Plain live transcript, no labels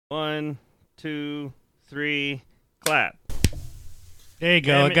1, 2, 3, clap. There you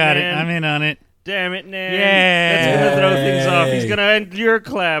go. I got it. I'm in on it. Damn it, Nan. Yeah. That's going to throw things off. He's going to end your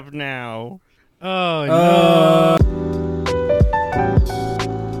clap now. Oh, no.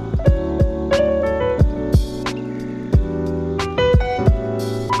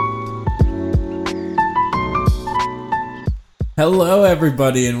 Hello,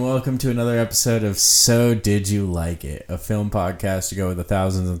 everybody, and welcome to another episode of So Did You Like It, a film podcast to go with the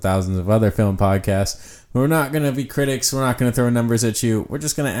thousands and thousands of other film podcasts. We're not going to be critics. We're not going to throw numbers at you. We're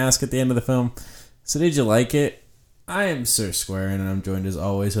just going to ask at the end of the film, so did you like it? I am Sir Square, and I'm joined as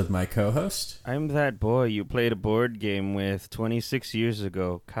always with my co-host. I'm that boy you played a board game with 26 years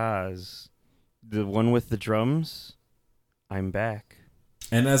ago, Kaz. The one with the drums? I'm back.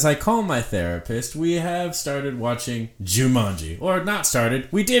 And as I call my therapist, we have started watching Jumanji. Or not started,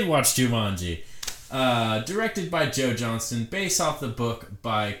 we did watch Jumanji. Directed by Joe Johnston, based off the book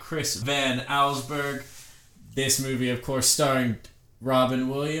by Chris Van Allsburg. This movie, of course, starring Robin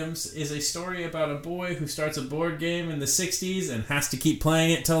Williams, is a story about a boy who starts a board game in the 60s and has to keep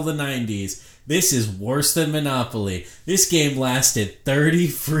playing it till the 90s. This is worse than Monopoly. This game lasted 30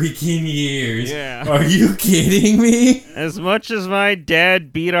 freaking years. Yeah. Are you kidding me? As much as my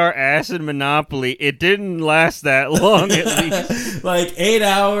dad beat our ass in Monopoly, it didn't last that long, at least. Like 8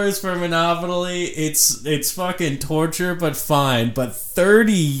 hours for Monopoly, it's fucking torture, but fine. But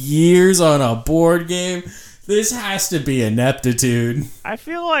 30 years on a board game? This has to be ineptitude. I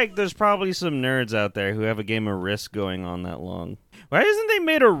feel like there's probably some nerds out there who have a game of Risk going on that long. Why isn't they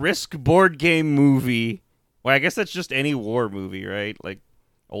made a Risk board game movie? Well, I guess that's just any war movie, right? Like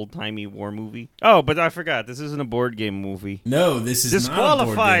old-timey war movie. Oh, but I forgot. This isn't a board game movie. No, this is disqualified, not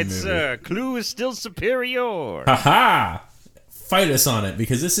a board game movie. Sir. Clue is still superior. Haha! Fight us on it,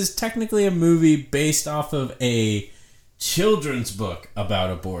 because this is technically a movie based off of a children's book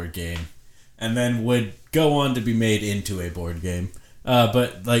about a board game, and then would go on to be made into a board game.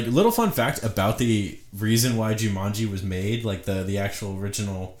 But, like, little fun fact about the reason why Jumanji was made, like, the actual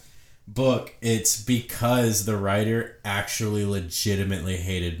original book, it's because the writer actually legitimately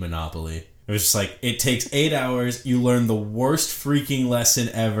hated Monopoly. It was just like, it takes 8 hours, you learn the worst freaking lesson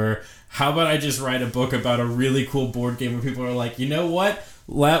ever. How about I just write a book about a really cool board game where people are like, you know what?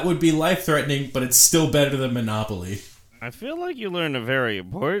 That would be life-threatening, but it's still better than Monopoly. I feel like you learn a very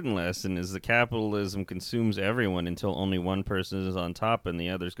important lesson is that capitalism consumes everyone until only one person is on top and the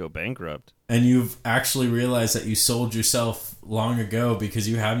others go bankrupt. And you've actually realized that you sold yourself long ago because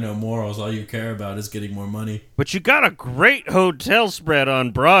you have no morals. All you care about is getting more money. But you got a great hotel spread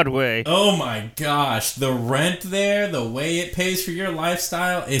on Broadway. Oh my gosh. The rent there, the way it pays for your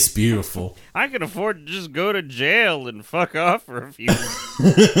lifestyle, it's beautiful. I can afford to just go to jail and fuck off for a few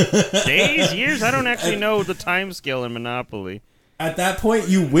days, years. I don't actually know the time scale in Monopoly. At that point,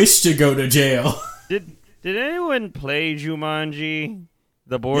 you wish to go to jail. Did anyone play Jumanji?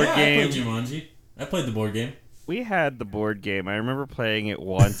 The board game? I played Jumanji. I played the board game. We had the board game. I remember playing it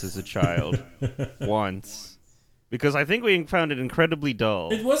once as a child. Once. Because I think we found it incredibly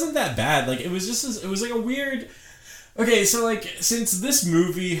dull. It wasn't that bad. Like, it was just, it was like a weird... Okay, so, like, since this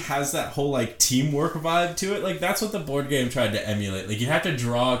movie has that whole, like, teamwork vibe to it, like, that's what the board game tried to emulate. Like, you'd have to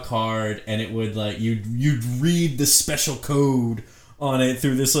draw a card, and it would, like, you'd read the special code on it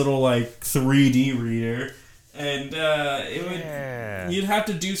through this little, like, 3D reader. And you'd have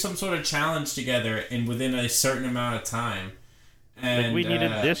to do some sort of challenge together within a certain amount of time. And like we needed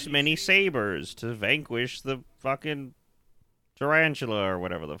this many sabers to vanquish the fucking tarantula or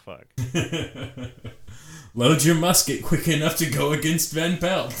whatever the fuck. Load your musket quick enough to go against Van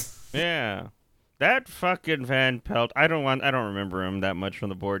Pelt. Yeah. That fucking Van Pelt, I don't remember him that much from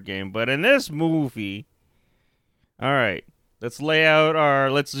the board game, but in this movie, all right. Let's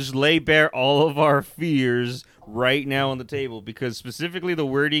just lay bare all of our fears right now on the table, because specifically the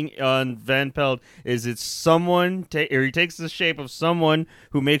wording on Van Pelt is it's someone, or he takes the shape of someone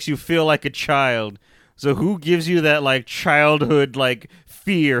who makes you feel like a child. So who gives you that, like, childhood, like,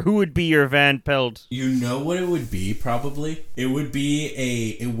 fear? Who would be your Van Pelt? You know what it would be, probably? It wouldn't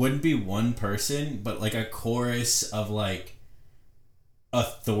be one person, but, like, a chorus of, like,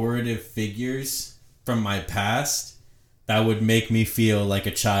 authoritative figures from my past that would make me feel like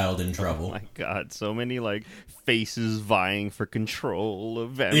a child in trouble. Oh my god, so many, like, faces vying for control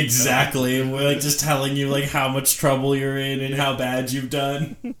of Van Pelt. Exactly. We're, like, just telling you, like, how much trouble you're in and how bad you've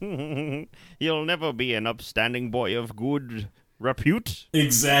done. You'll never be an upstanding boy of good repute.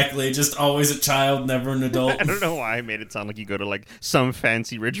 Exactly. Just always a child, never an adult. I don't know why I made it sound like you go to, like, some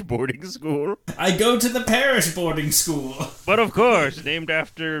fancy rich boarding school. I go to the parish boarding school. But of course, named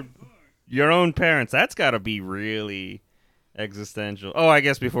after your own parents. That's gotta be really... Existential. Oh, I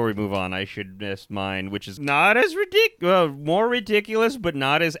guess before we move on, I should miss mine, which is not as more ridiculous, but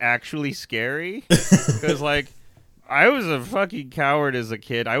not as actually scary. Because, like, I was a fucking coward as a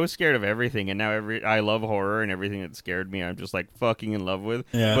kid. I was scared of everything, and now I love horror, and everything that scared me, I'm just, like, fucking in love with.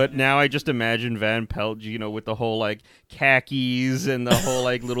 Yeah. But now I just imagine Van Pelt, with the whole, like, khakis and the whole,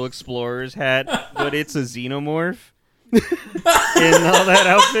 like, little explorer's hat, but it's a xenomorph. In all that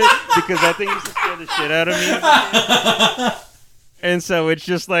outfit, because that thing used to scare the shit out of me. And so it's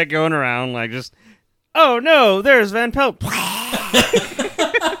just like going around like just, oh no, there's Van Pelt. I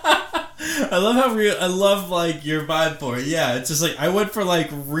love how real. I love like your vibe for it. Yeah, it's just like I went for like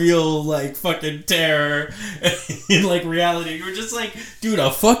real like fucking terror in like reality. You were just like, dude,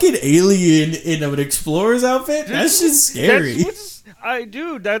 a fucking alien in an explorer's outfit. That's just scary.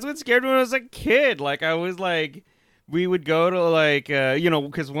 That's what scared me when I was a kid. Like I was like. We would go to like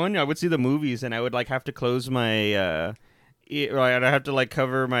because I would see the movies and I would like have to close my I'd have to like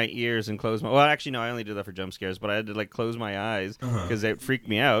cover my ears and close my. Well, actually, no, I only did that for jump scares, but I had to like close my eyes because it freaked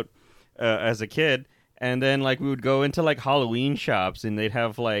me out as a kid. And then like we would go into like Halloween shops and they'd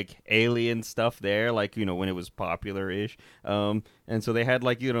have like alien stuff there, like when it was popular-ish. And so they had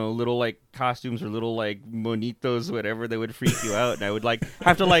like little like costumes or little like monitos, whatever, that would freak you out. And I would like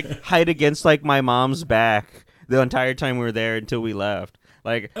have to like hide against like my mom's back the entire time we were there until we left.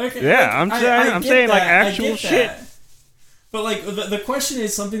 Like, okay, yeah, I'm saying like actual shit. But like the question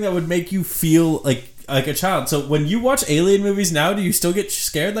is something that would make you feel like a child. So when you watch alien movies now, do you still get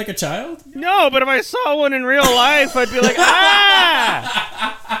scared like a child? No, but if I saw one in real life, I'd be like,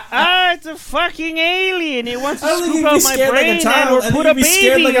 it's a fucking alien. It wants to scoop out my brain or put a baby in me. I'd be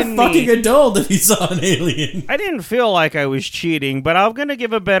scared like a fucking adult if you saw an alien. I didn't feel like I was cheating, but I'm gonna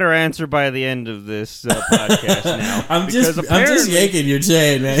give a better answer by the end of this podcast now. I'm just yanking your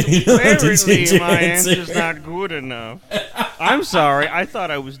chain, man. You don't have to change your my answer. answer's not good enough. I'm sorry. I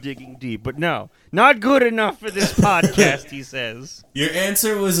thought I was digging deep, but no. Not good enough for this podcast, he says. Your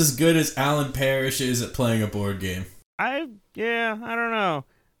answer was as good as Alan Parrish is at playing a board game. I don't know.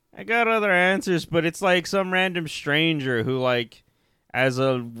 I got other answers, but it's like some random stranger who, like, as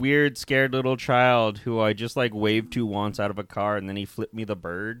a weird, scared little child who I just, like, waved to once out of a car, and then he flipped me the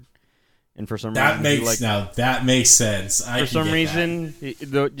bird. And for some reason, that makes sense. For some reason,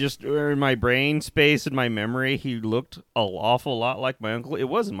 just in my brain space and my memory, he looked an awful lot like my uncle. It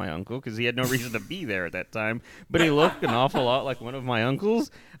wasn't my uncle because he had no reason to be there at that time, but he looked an awful lot like one of my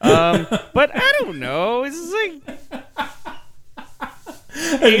uncles. But I don't know. It's like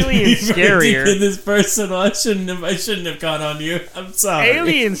alien scarier. This personal, I shouldn't have gone on you. I'm sorry.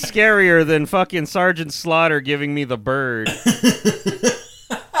 Alien scarier than fucking Sergeant Slaughter giving me the bird.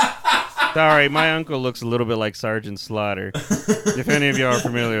 Sorry, my uncle looks a little bit like Sergeant Slaughter. If any of you are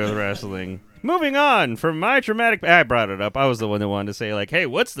familiar with wrestling. Moving on from my traumatic... I brought it up. I was the one that wanted to say, like, hey,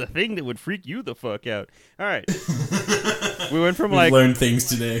 what's the thing that would freak you the fuck out? All right. We went from, like... learned things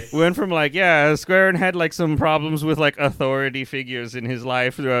today. We went from, like, yeah, Squaren had, like, some problems with, like, authority figures in his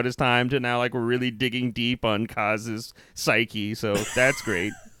life throughout his time to now, like, we're really digging deep on Kaz's psyche, so that's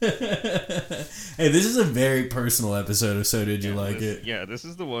great. Hey, this is a very personal episode of So Did You Like It? Yeah, this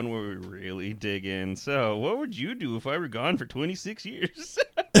is the one where we really dig in. So, what would you do if I were gone for 26 years?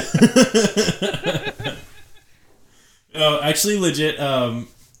 Oh, actually, legit,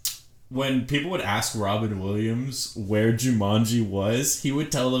 when people would ask Robin Williams where Jumanji was, he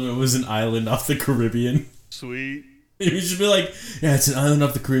would tell them it was an island off the Caribbean. Sweet. You should be like, yeah, it's an island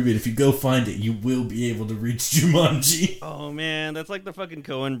off the Caribbean. If you go find it, you will be able to reach Jumanji. Oh, man, that's like the fucking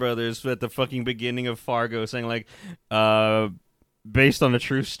Coen brothers at the fucking beginning of Fargo saying, like, based on a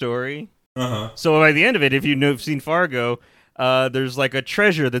true story. Uh-huh. So by the end of it, if you've seen Fargo, there's, like, a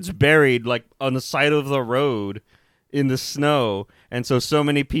treasure that's buried, like, on the side of the road in the snow. And so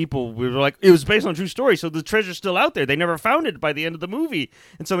many people were like, it was based on a true story, so the treasure's still out there. They never found it by the end of the movie.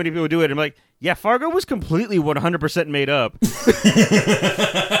 And so many people do it. And I'm like, yeah, Fargo was completely 100% made up.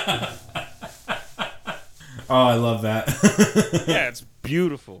 Oh, I love that. Yeah, it's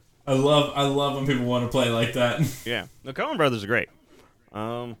beautiful. I love when people want to play like that. Yeah, the Coen brothers are great.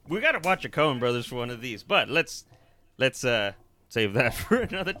 We got to watch a Coen brothers for one of these, but let's save that for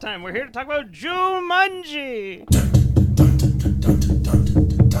another time. We're here to talk about Jumanji.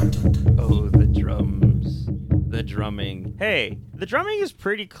 Oh, the drums. The drumming. Hey, the drumming is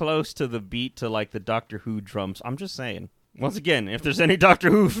pretty close to the beat to, like, the Doctor Who drums. I'm just saying. Once again, if there's any Doctor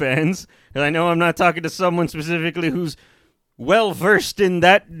Who fans, and I know I'm not talking to someone specifically who's well-versed in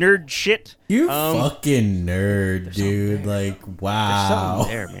that nerd shit. You fucking nerd, dude. Like, wow. There's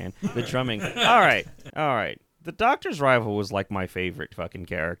something there, man. The drumming. All right. The Doctor's rival was like my favorite fucking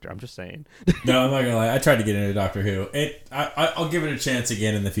character. I'm just saying. No, I'm not gonna lie. I tried to get into Doctor Who. I'll give it a chance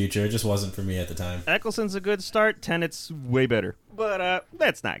again in the future. It just wasn't for me at the time. Eccleston's a good start. Tennant's way better. But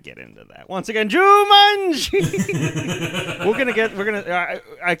let's not get into that. Once again, Jumanji.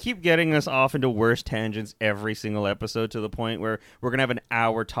 I keep getting us off into worse tangents every single episode to the point where we're gonna have an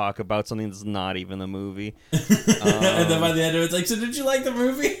hour talk about something that's not even the movie. And then by the end of it, it's like, so did you like the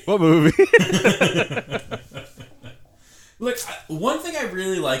movie? What movie? Look, one thing I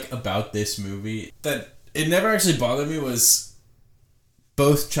really like about this movie that it never actually bothered me was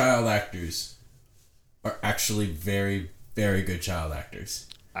both child actors are actually very, very good child actors.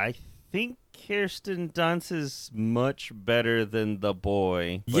 I think Kirsten Dunst is much better than the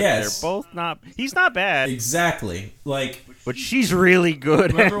boy. But yes. They're both not... He's not bad. Exactly. Like... But she's really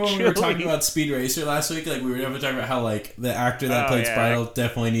good, Remember actually. when we were talking about Speed Racer last week? Like, we were talking about how, like, the actor that played Spiral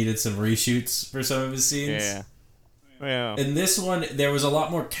definitely needed some reshoots for some of his scenes. Yeah. Yeah. In this one, there was a lot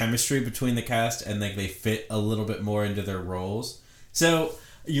more chemistry between the cast, and like they fit a little bit more into their roles. So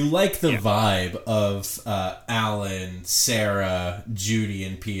you like the vibe of Alan, Sarah, Judy,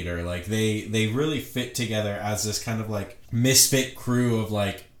 and Peter. Like they really fit together as this kind of like misfit crew of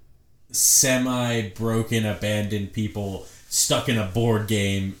like semi-broken, abandoned people stuck in a board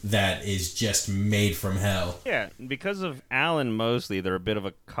game that is just made from hell. Yeah, because of Alan mostly, they're a bit of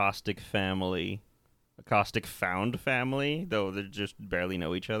a caustic family. A caustic found family, though they just barely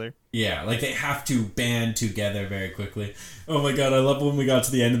know each other. Yeah, like they have to band together very quickly. Oh my god, I love when we got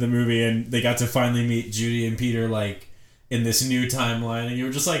to the end of the movie and they got to finally meet Judy and Peter, like, in this new timeline, and you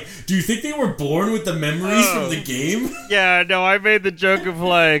were just like, do you think they were born with the memories from the game? Yeah, no, I made the joke of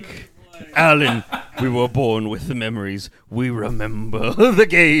like, Alan, we were born with the memories. We remember the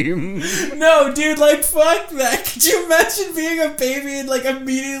game. No, dude, like, fuck that. Could you imagine being a baby and, like,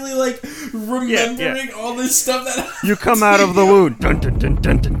 immediately, like, remembering all this stuff that you come out of the wound. Dun, dun, dun,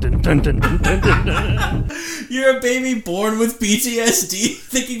 dun, dun, dun, dun, dun, dun, dun. You're a baby born with PTSD,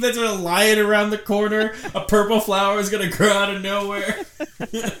 thinking that there's a lion around the corner, a purple flower is gonna grow out of nowhere.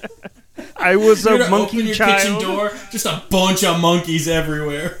 I was a monkey open your child. Kitchen door, just a bunch of monkeys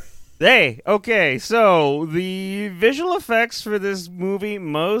everywhere. Hey, okay, so the visual effects for this movie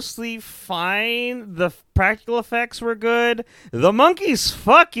mostly fine. The practical effects were good. The monkeys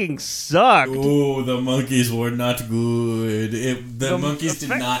fucking sucked. Oh, the monkeys were not good. The monkeys did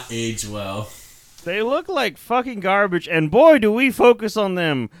not age well. They look like fucking garbage, and boy, do we focus on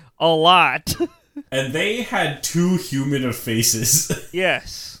them a lot. And they had too human of faces.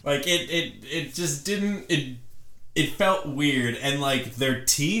 Yes. Like, it just didn't... It felt weird, and, like, their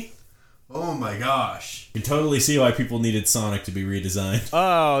teeth... Oh my gosh. You can totally see why people needed Sonic to be redesigned.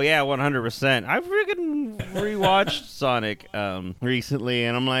 Oh, yeah, 100%. I've freaking rewatched Sonic recently,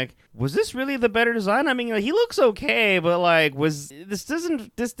 and I'm like, was this really the better design? I mean, like, he looks okay, but, like, wasn't this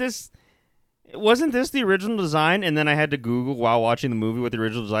the original design? And then I had to Google while watching the movie what the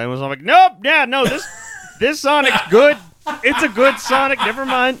original design was. I'm like, nope, yeah, no, this Sonic's good. It's a good Sonic, never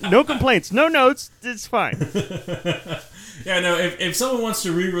mind. No complaints, no notes, it's fine. Yeah, no, if someone wants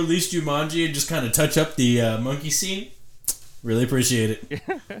to re-release Jumanji and just kind of touch up the monkey scene, really appreciate it.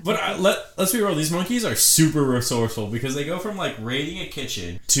 But let's be real, these monkeys are super resourceful because they go from, like, raiding a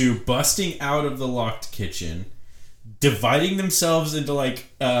kitchen to busting out of the locked kitchen, dividing themselves into,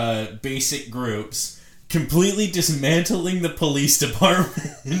 like, basic groups, completely dismantling the police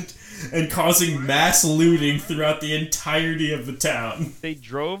department, and causing mass looting throughout the entirety of the town. They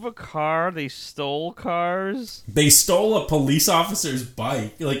drove a car. They stole cars. They stole a police officer's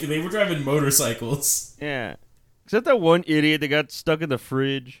bike. Like, they were driving motorcycles. Yeah. Except that one idiot that got stuck in the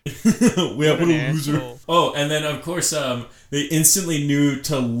fridge. We have a loser. Oh, and then, of course, they instantly knew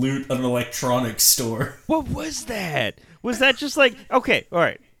to loot an electronics store. What was that? Was that just like... Okay, all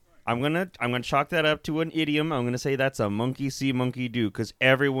right. I'm gonna chalk that up to an idiom. I'm gonna say that's a monkey see, monkey do, because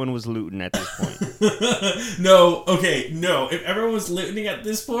everyone was looting at this point. No. If everyone was looting at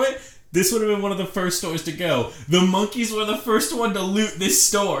this point, this would have been one of the first stores to go. The monkeys were the first one to loot this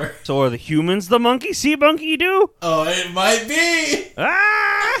store. So are the humans the monkey see, monkey do? Oh, it might be.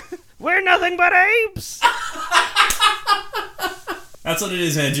 Ah! We're nothing but apes. That's what it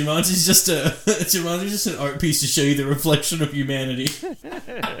is, man. Jumanji's just an art piece to show you the reflection of humanity.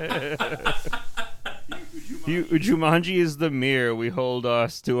 Jumanji is the mirror. We hold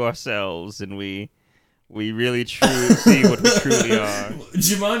us to ourselves, and we really truly see what we truly are.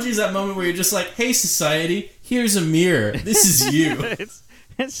 Jumanji is that moment where you're just like, hey, society, here's a mirror. This is you.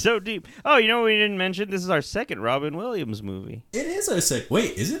 It's so deep. Oh, you know what we didn't mention? This is our second Robin Williams movie. It is our second.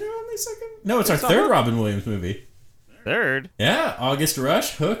 Wait, is it our only second? No, it's our third Robin Williams movie. Third? Yeah, August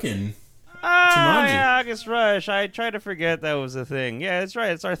Rush, Hook, and Jumanji. Yeah, August Rush. I try to forget that was a thing. Yeah, that's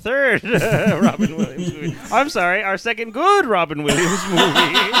right. It's our third Robin Williams movie. I'm sorry, our second good Robin Williams movie.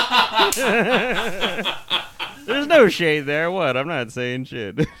 There's no shade there. What? I'm not saying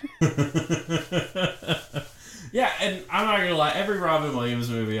shit. Yeah, and I'm not gonna lie. Every Robin Williams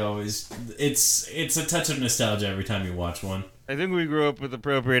movie it's a touch of nostalgia every time you watch one. I think we grew up with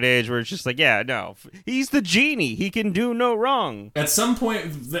appropriate age where it's just like, yeah, no, he's the genie. He can do no wrong. At some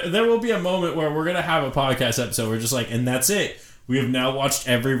point, there will be a moment where we're gonna have a podcast episode where we're just like, and that's it. We have now watched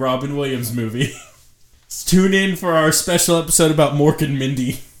every Robin Williams movie. Tune in for our special episode about Mork and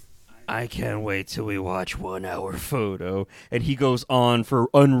Mindy. I can't wait till we watch 1 Hour Photo, and he goes on for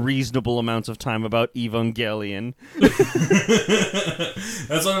unreasonable amounts of time about Evangelion.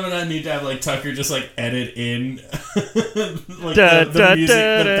 That's what I'm gonna need to have, like, Tucker just, like, edit in like the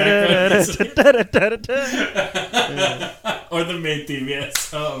music, the background. Or the main theme,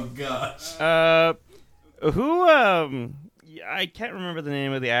 yes. Oh gosh. I can't remember the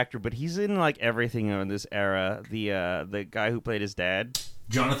name of the actor, but he's in like everything in this era. The guy who played his dad.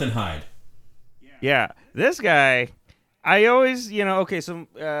 Jonathan Hyde. Yeah, this guy, I always, so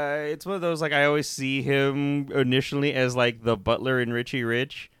it's one of those, like, I always see him initially as, like, the butler in Richie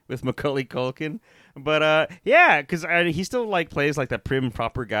Rich with Macaulay Culkin. But, yeah, because he still, like, plays, like, that prim,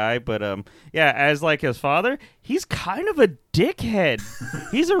 proper guy. But, yeah, as, like, his father, he's kind of a dickhead.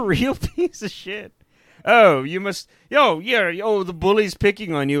 He's a real piece of shit. Oh, you must... the bully's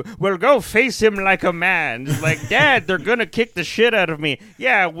picking on you. Well, go face him like a man. It's like, Dad, they're gonna kick the shit out of me.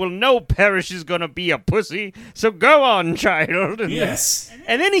 Yeah, well, no parish is gonna be a pussy, so go on, child. And yes.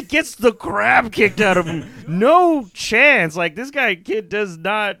 then he gets the crap kicked out of him. No chance. Like, this kid is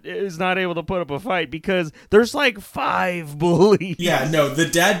not able to put up a fight because there's like 5 bullies. Yeah, no, the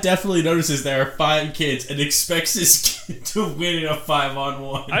dad definitely notices there are 5 kids and expects his kid to win in a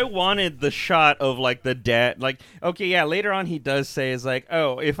 5-on-1. I wanted the shot of, like, the dad, like, okay, yeah, later on he does say, is like,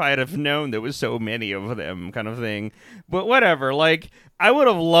 oh, if I'd have known there was so many of them, kind of thing. But whatever, like, I would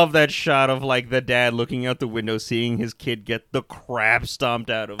have loved that shot of, like, the dad looking out the window, seeing his kid get the crap stomped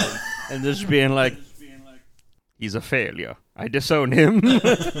out of him, and just being like, he's a failure. I disown him.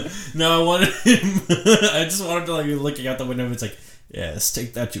 No, I wanted him, I just wanted to, like, be looking out the window and it's like, yes,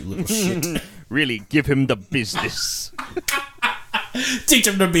 take that, you little shit. Really, give him the business. Teach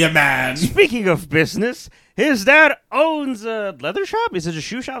him to be a man. Speaking of business, his dad owns a leather shop? Is it a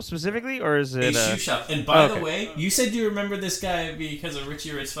shoe shop specifically, or is it a shoe shop? And by the way, you said you remember this guy because of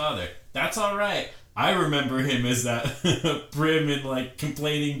Richie Rich's father. That's all right. I remember him as that prim and, like,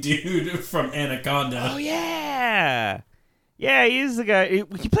 complaining dude from Anaconda. Oh, yeah. Yeah, he is the guy. He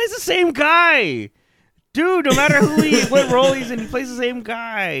plays the same guy. Dude, no matter what role he's in, he plays the same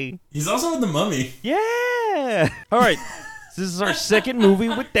guy. He's also in The Mummy. Yeah. All right. This is our second movie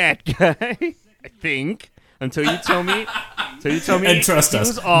with that guy, I think. Until you tell me. And trust us,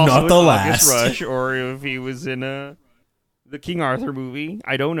 was also not the in last. August Rush, or if he was in the King Arthur movie.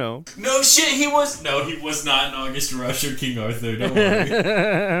 I don't know. No shit, he was. No, he was not in August Rush or King Arthur. Don't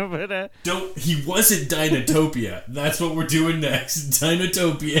worry. But, he was in Dinotopia. That's what we're doing next.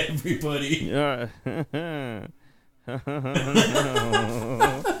 Dinotopia, everybody.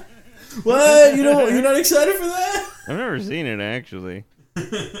 What? You're not excited for that? I've never seen it, actually.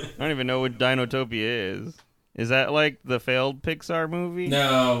 I don't even know what Dinotopia is. Is that like the failed Pixar movie?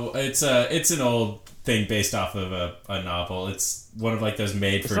 No, it's an old thing based off of a novel. It's one of, like, those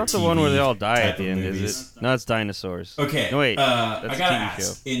made for TV. It's not the one where they all die at the end, is it? No, it's dinosaurs. Okay. No, wait. I That's gotta a TV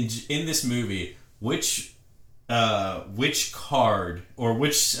ask. show. In this movie, which card or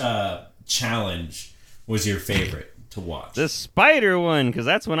which challenge was your favorite to watch? The spider one, because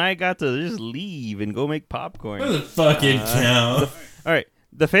that's when I got to just leave and go make popcorn. Doesn't fucking count. All right.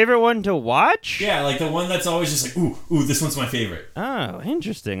 The favorite one to watch? Yeah, like the one that's always just like, ooh, this one's my favorite. Oh,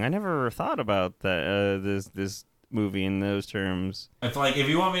 interesting. I never thought about that. This movie in those terms. If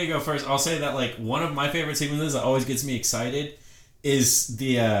you want me to go first, I'll say that, like, one of my favorite sequences that always gets me excited is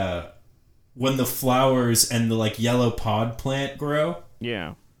the when the flowers and the, like, yellow pod plant grow.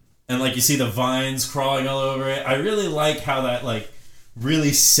 Yeah. And, like, you see the vines crawling all over it. I really like how that, like,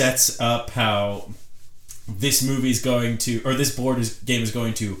 really sets up how this movie's going to, or this game is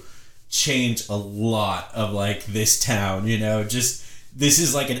going to change a lot of, like, this town, just, this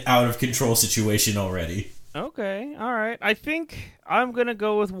is like an out of control situation already. Okay, all right. I think I'm gonna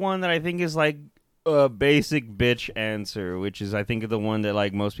go with one that I think is, like, basic bitch answer, which is I think the one that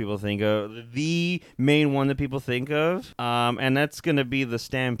like most people think of, the main one that people think of, and that's gonna be the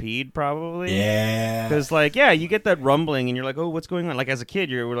stampede probably. Yeah. Because like you get that rumbling and you're like, oh, what's going on? Like as a kid,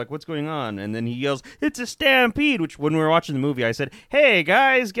 we're like, what's going on? And then he yells, it's a stampede. Which when we were watching the movie, I said, hey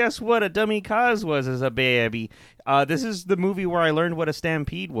guys, guess what a dummy cause was as a baby. This is the movie where I learned what a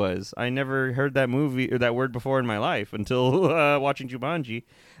stampede was. I never heard that movie or that word before in my life until watching Jumanji.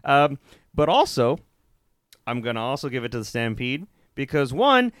 But also, I'm going to also give it to the stampede because,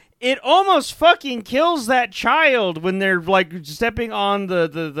 one, it almost fucking kills that child when they're, like, stepping on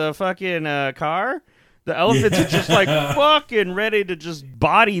the fucking car. The elephants are just, like, fucking ready to just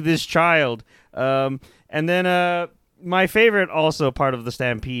body this child. And then my favorite also part of the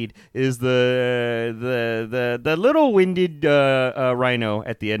stampede is the little winded rhino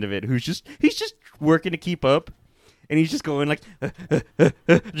at the end of it he's just working to keep up. And he's just going like,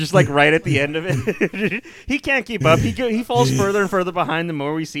 just like right at the end of it. He can't keep up. He falls further and further behind the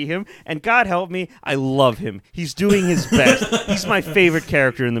more we see him. And God help me, I love him. He's doing his best. He's my favorite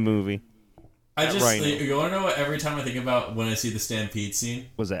character in the movie. You want to know what every time I think about when I see the stampede scene?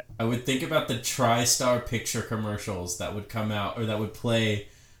 What's that? I would think about the TriStar picture commercials that would come out or that would play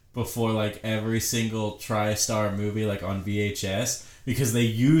before like every single TriStar movie like on VHS. Because they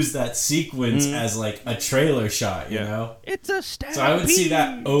use that sequence as like a trailer shot, you know. It's a stampede. So I would see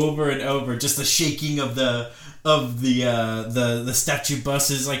that over and over, just the shaking of the statue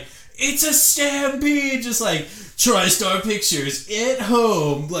buses, like it's a stampede, just like TriStar Pictures at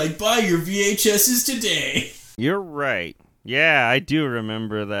home, like buy your VHSs today. You're right. Yeah, I do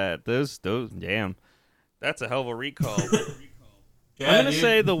remember that. Those damn, that's a hell of a recall. Yeah, I'm gonna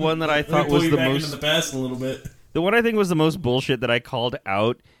say the one that I thought was the most into the past a little bit. The one I think was the most bullshit that I called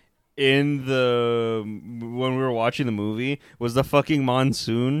out when we were watching the movie was the fucking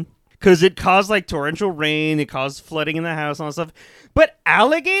monsoon. Because it caused like torrential rain, it caused flooding in the house and all that stuff. But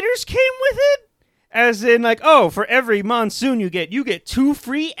alligators came with it? As in like, oh, for every monsoon you get 2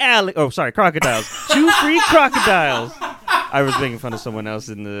 free crocodiles. 2 free crocodiles. I was making fun of someone else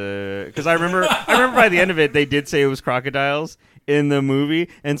because I remember by the end of it they did say it was crocodiles in the movie,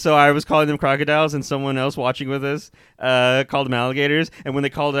 and so I was calling them crocodiles, and someone else watching with us called them alligators. And when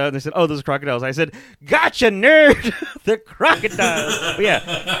they called out and they said, "Oh, those are crocodiles," I said, "Gotcha, nerd! They're crocodiles." But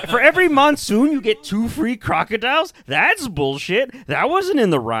yeah, for every monsoon you get 2 free crocodiles. That's bullshit. That wasn't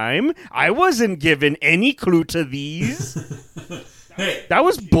in the rhyme. I wasn't given any clue to these. Hey, that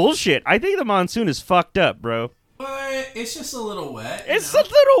was bullshit. I think the monsoon is fucked up, bro. But it's just a little wet. It's a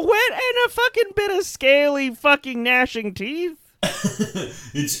little wet and a fucking bit of scaly fucking gnashing teeth.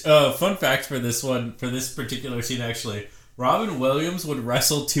 It's fun fact for this particular scene actually. Robin Williams would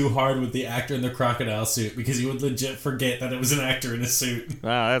wrestle too hard with the actor in the crocodile suit because he would legit forget that it was an actor in a suit.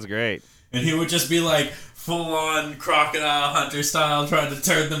 Wow, that's great. And he would just be like full on crocodile hunter style trying to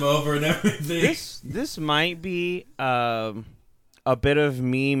turn them over and everything. This might be a bit of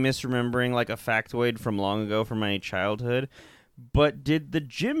me misremembering like a factoid from long ago from my childhood. But did the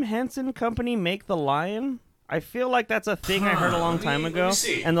Jim Henson Company make The Lion? I feel like that's a thing I heard a long time ago. Let me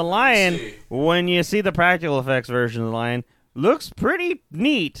see. And The Lion, when you see the practical effects version of The Lion, looks pretty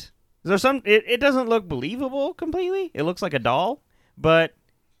neat. It doesn't look believable completely. It looks like a doll, but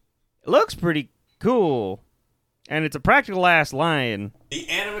it looks pretty cool. And it's a practical ass lion. The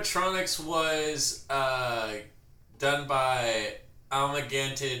animatronics was done by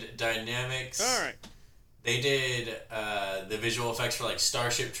Almaganted Dynamics. All right. They did the visual effects for like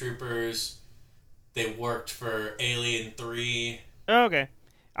Starship Troopers. They worked for Alien 3. Okay.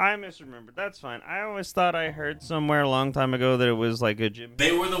 I misremembered. That's fine. I always thought I heard somewhere a long time ago that it was like a Jim.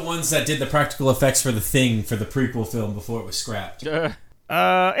 They were the ones that did the practical effects for The Thing for the prequel film before it was scrapped. Yeah,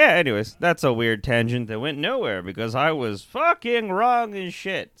 anyways, that's a weird tangent that went nowhere because I was fucking wrong as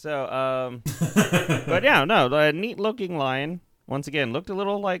shit. So, but yeah, no, the neat looking lion, once again, looked a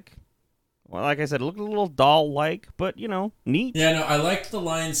little like, well, like I said, it looked a little doll-like, but, you know, neat. Yeah, no, I liked the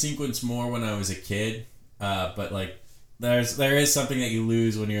lion sequence more when I was a kid, but, like, there is something that you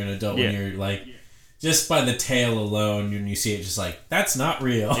lose when you're an adult, when you're, like, just by the tail alone, when you see it, just like, that's not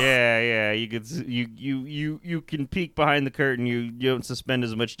real. Yeah, you can peek behind the curtain, you don't suspend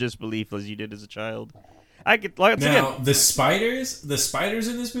as much disbelief as you did as a child. The spiders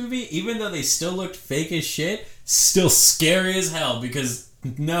in this movie, even though they still looked fake as shit, still scary as hell because...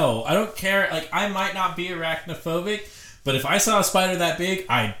 No, I don't care. Like, I might not be arachnophobic, but if I saw a spider that big,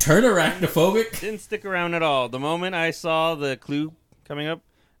 I'd turn arachnophobic. Didn't stick around at all. The moment I saw the clue coming up,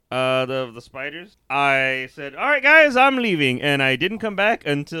 the spiders, I said, "All right, guys, I'm leaving," and I didn't come back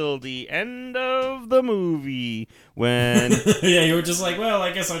until the end of the movie When Yeah, you were just like, well,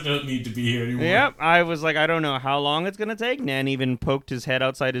 I guess I don't need to be here anymore. Yep, I was like, I don't know how long it's gonna take. Nan even poked his head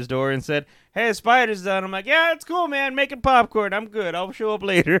outside his door and said, "Hey, Spider's done." I'm like, "Yeah, it's cool, man. Making popcorn. I'm good. I'll show up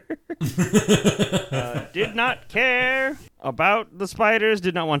later." Did not care about the spiders.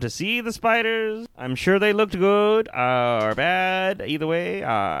 Did not want to see the spiders. I'm sure they looked good or bad. Either way,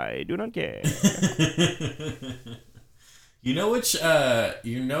 I do not care. You know which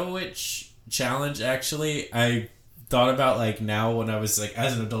challenge actually I thought about like now when I was like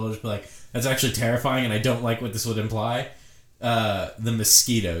as an adult, I was like, that's actually terrifying and I don't like what this would imply. The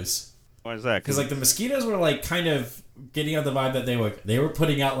mosquitoes. Why is that? Because like the mosquitoes were like kind of getting out the vibe that they were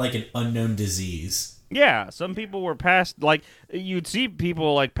putting out like an unknown disease. Yeah, some people were passed, like, you'd see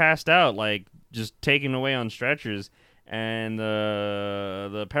people, like, passed out, like, just taken away on stretchers, and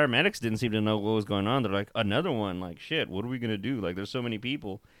the paramedics didn't seem to know what was going on. They're like, another one, like, shit, what are we going to do? Like, there's so many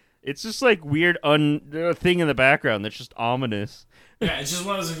people. It's just, like, weird thing in the background that's just ominous. Yeah, it's just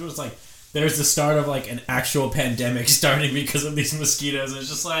one of those things where it's like, there's the start of, like, an actual pandemic starting because of these mosquitoes. It's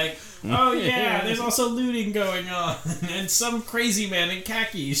just like, oh, yeah, there's also looting going on. And some crazy man in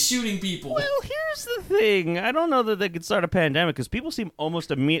khakis shooting people. Well, here's the thing. I don't know that they could start a pandemic because people seem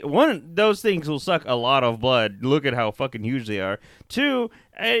almost immediate. One, those things will suck a lot of blood. Look at how fucking huge they are. Two,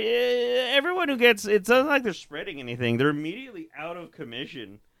 everyone who gets, it doesn't like they're spreading anything. They're immediately out of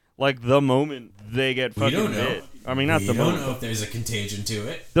commission. Like, the moment they get fucking bit. I mean, not the moment. We don't know if there's a contagion to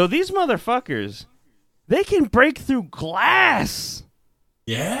it. Though these motherfuckers, they can break through glass.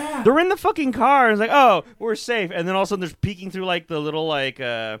 Yeah. They're in the fucking car. And it's like, oh, we're safe. And then all of a sudden, they're peeking through, like, the little, like,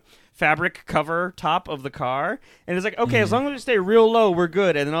 fabric cover top of the car. And it's like, okay, as long as we stay real low, we're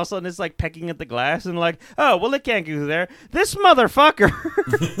good. And then all of a sudden, it's, like, pecking at the glass. And like, oh, well, it can't get through there. This motherfucker.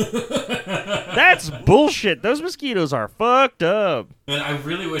 That's bullshit. Those mosquitoes are fucked up. And I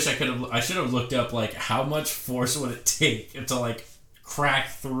really wish I should have looked up, like, how much force would it take to, like, crack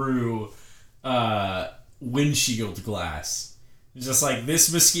through windshield glass. Just like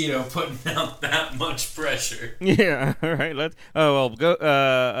this mosquito putting out that much pressure. Yeah, all right. Let's. Oh well, go.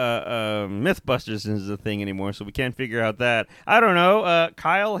 MythBusters isn't a thing anymore, so we can't figure out that. I don't know.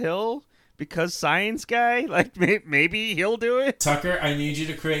 Kyle Hill, because science guy. Like maybe he'll do it. Tucker, I need you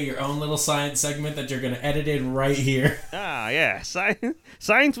to create your own little science segment that you're gonna edit in right here. Ah, yeah,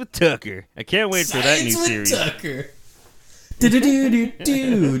 science with Tucker. I can't wait for that new series. Tucker.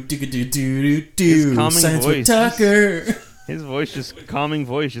 Science with Tucker. His voice, just calming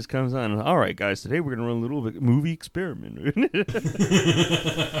voice, just comes on. All right, guys, today we're gonna run a little bit movie experiment.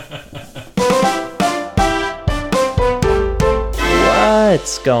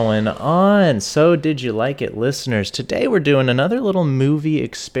 What's going on? So did you like it, listeners? Today we're doing another little movie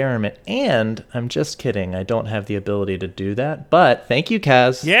experiment, and I'm just kidding. I don't have the ability to do that, but thank you,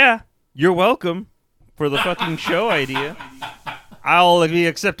 Kaz. Yeah, you're welcome for the fucking show idea. I'll be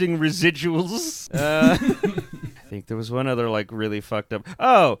accepting residuals. I think there was one other, like, really fucked up.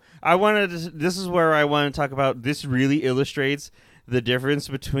 Oh, this is where I want to talk about, this really illustrates the difference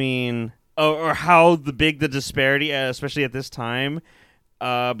between, or how big the disparity, especially at this time,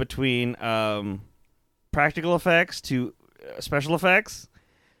 between practical effects to special effects.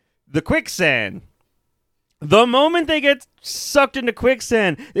 The quicksand. The moment they get sucked into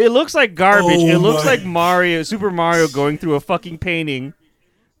quicksand, it looks like garbage. Oh, it looks like Super Mario going through a fucking painting.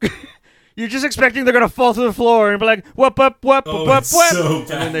 You're just expecting they're gonna fall through the floor and be like, whoop, whoop, whoop, whoop, whoop, so and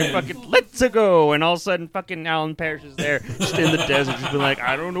then they fucking, let's go, and all of a sudden fucking Alan Parrish is there, just in the desert, just being like,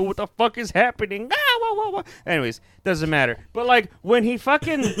 I don't know what the fuck is happening. Ah, wah, wah, wah. Anyways, doesn't matter. But like, when he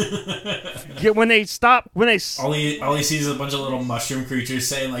fucking, when they all he sees is a bunch of little mushroom creatures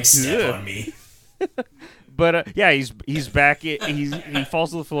saying like, step on me. But yeah, he's back. He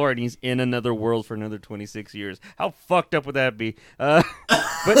falls to the floor and he's in another world for another 26 years. How fucked up would that be? But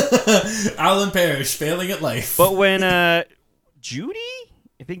Alan Parrish failing at life. But when Judy,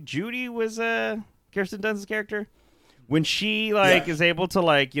 I think Judy was Kirsten Dunst's character, when she is able to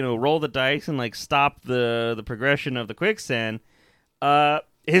roll the dice and like stop the progression of the quicksand,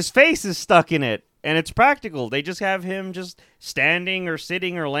 his face is stuck in it. And it's practical. They just have him just standing or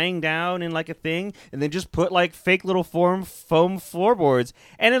sitting or laying down in like a thing, and then just put like fake little foam floorboards,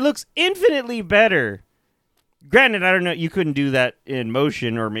 and it looks infinitely better. Granted, I don't know, you couldn't do that in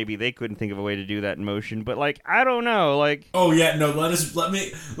motion, or maybe they couldn't think of a way to do that in motion, but like, I don't know, like... Oh yeah, no, let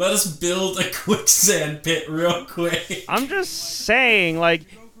us build a quicksand pit real quick. I'm just saying, like,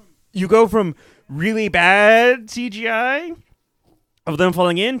 you go from really bad CGI of them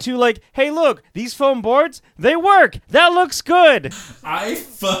falling into like, hey, look, these foam boards, they work. That looks good. I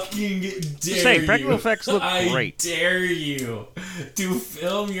fucking dare Say, practical you. effects look great. I dare you to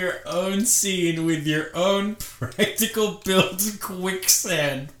film your own scene with your own practical built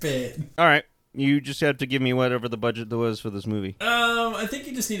quicksand pit. All right. You just have to give me whatever the budget there was for this movie. I think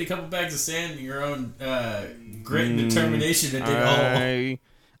you just need a couple bags of sand and your own grit and determination to dig a hole.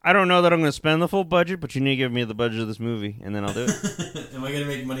 I don't know that I'm going to spend the full budget, but you need to give me the budget of this movie, and then I'll do it. Am I going to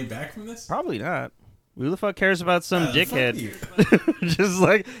make money back from this? Probably not. Who the fuck cares about some dickhead? Fuck you. Just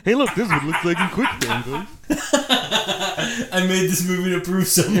like, hey, look, this is what it looks like in quicksand, guys. I made this movie to prove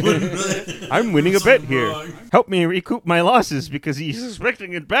someone. I'm winning a bet here. Wrong. Help me recoup my losses because he's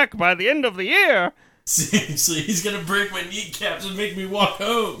expecting it back by the end of the year. Seriously, he's going to break my kneecaps and make me walk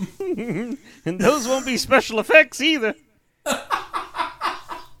home. And those won't be special effects either.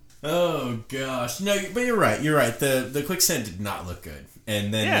 Oh gosh, no, but you're right. You're right. The quicksand did not look good,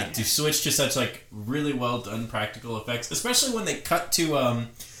 and then like, to switch to such like really well done practical effects, especially when they cut to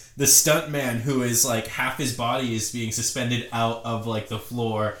the stuntman who is like half his body is being suspended out of like the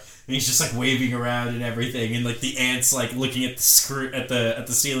floor, and he's just like waving around and everything, and like the ants like looking at the at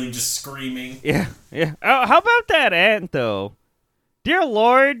the ceiling, just screaming. Yeah. Oh, how about that ant though? Dear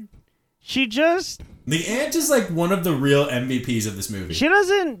Lord, she just. The ant is like one of the real MVPs of this movie.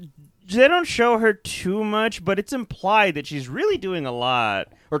 They don't show her too much, but it's implied that she's really doing a lot.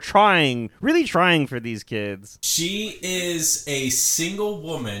 Or really trying for these kids. She is a single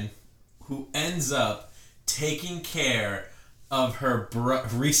woman who ends up taking care of her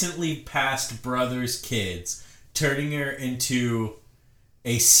recently passed brother's kids, turning her into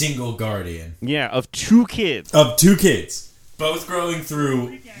a single guardian. Yeah, of 2 kids. Of 2 kids. Both growing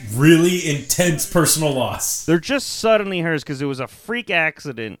through really intense personal loss. They're just suddenly hers because it was a freak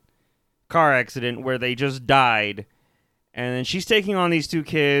car accident where they just died. And then she's taking on these 2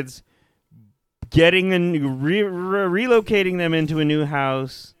 kids, relocating them into a new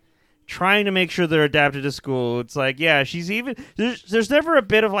house, trying to make sure they're adapted to school. It's like, yeah, she's even... There's never a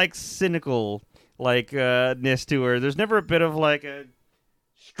bit of, like, cynical, like, ness to her. There's never a bit of, like, a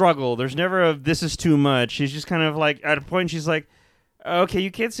struggle. There's never a this is too much. She's just kind of like at a point she's like,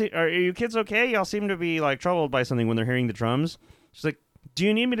 okay, are you kids okay? Y'all seem to be like troubled by something when they're hearing the drums. She's like, do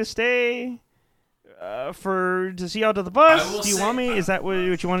you need me to stay to see y'all to the bus? Do you want me? Is that what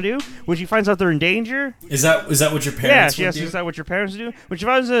you want to do? When she finds out they're in danger? Is that what your parents would do? Is that what your parents do? When she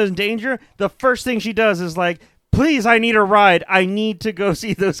finds out they're in danger, the first thing she does is like, please, I need a ride. I need to go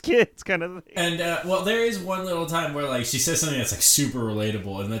see those kids, kind of thing. And, well, there is one little time where, like, she says something that's, like, super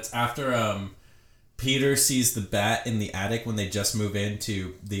relatable, and that's after, Peter sees the bat in the attic when they just move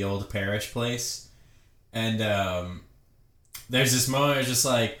into the old parish place. And, there's this moment where it's just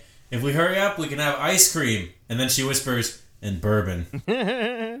like, if we hurry up, we can have ice cream. And then she whispers, and bourbon.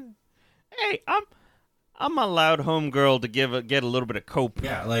 Hey, I'm a loud homegirl to get a little bit of cope.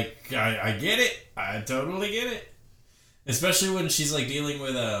 Yeah, like, I get it. I totally get it. Especially when she's, like, dealing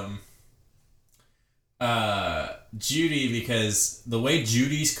with, Judy, because the way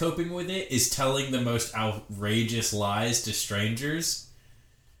Judy's coping with it is telling the most outrageous lies to strangers.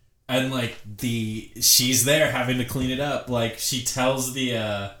 And, like, she's there having to clean it up. Like, she tells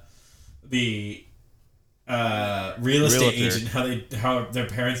the real estate agent how their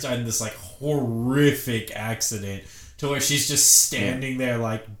parents died in this, like, horrific accident, to where she's just standing there,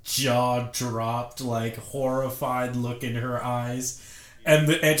 like, jaw dropped, like, horrified look in her eyes, and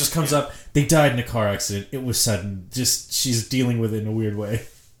the ant just comes up. They died in a car accident. It was sudden. Just she's dealing with it in a weird way.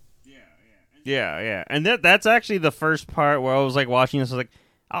 Yeah. And that's actually the first part where I was like watching this. I was like,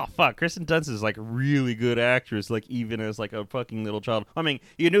 oh fuck, Kristen Dunst is like a really good actress, like even as like a fucking little child. I mean,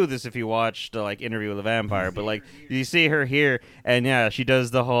 you knew this if you watched like Interview with a Vampire, but like you see her here, and yeah, she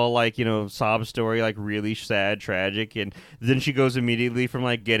does the whole like, you know, sob story, like really sad, tragic, and then she goes immediately from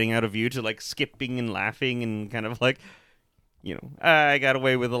like getting out of view to like skipping and laughing and kind of like, you know, I got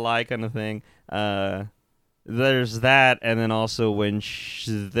away with a lie kind of thing. There's that, and then also when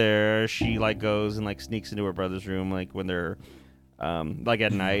she like goes and like sneaks into her brother's room, like when they're like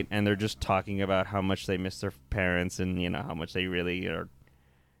at night, and they're just talking about how much they miss their parents and, you know, how much they really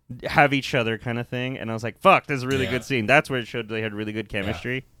have each other kind of thing. And I was like, fuck, this is a really good scene. That's where it showed they had really good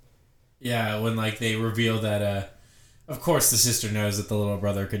chemistry. Yeah, when like they reveal that of course the sister knows that the little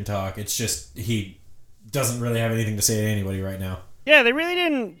brother can talk. It's just he doesn't really have anything to say to anybody right now. Yeah, they really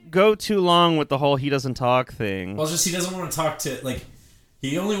didn't go too long with the whole he doesn't talk thing. Well, it's just he doesn't want to talk to, like,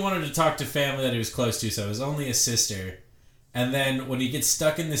 he only wanted to talk to family that he was close to, so it was only his sister. And then when he gets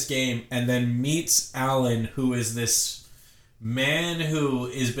stuck in this game and then meets Alan, who is this man who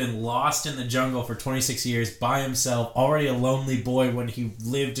has been lost in the jungle for 26 years by himself, already a lonely boy when he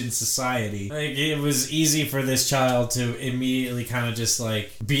lived in society. Like, it was easy for this child to immediately kind of just,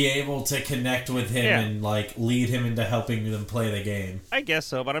 like, be able to connect with him and, like, lead him into helping them play the game. I guess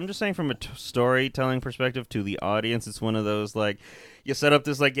so, but I'm just saying from a storytelling perspective to the audience, it's one of those, like, you set up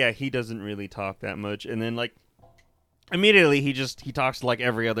this, like, yeah, he doesn't really talk that much, and then, like, immediately he talks to, like,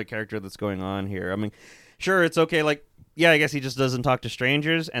 every other character that's going on here. I mean, sure, it's okay, like, yeah, I guess he just doesn't talk to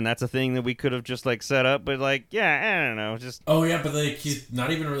strangers, and that's a thing that we could have just, like, set up, but, like, yeah, I don't know, just... Oh, yeah, but, like, he's not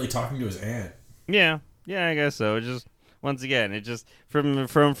even really talking to his aunt. Yeah, I guess so. It just, once again, it just, from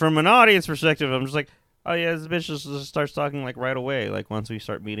an audience perspective, I'm just like, oh, yeah, this bitch just starts talking, like, right away, like, once we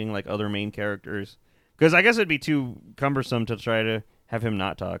start meeting, like, other main characters. Because I guess it'd be too cumbersome to try to have him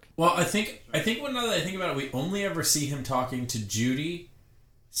not talk. Well, I think when now that I think about it, we only ever see him talking to Judy,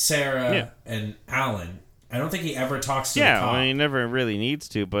 Sarah, and Alan. I don't think he ever talks to the cop. Well, he never really needs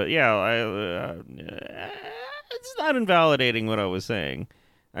to, but yeah, it's not invalidating what I was saying.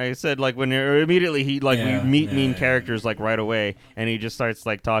 I said, like, when immediately we meet mean characters, like, right away, and he just starts,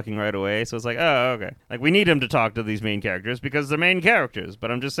 like, talking right away, so it's like, oh, okay. Like, we need him to talk to these main characters because they're main characters,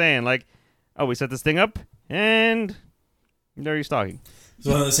 but I'm just saying, like, oh, we set this thing up, and there he's talking. It's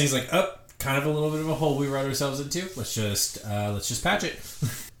one of those things like, kind of a little bit of a hole we wrote ourselves into. Let's just patch it.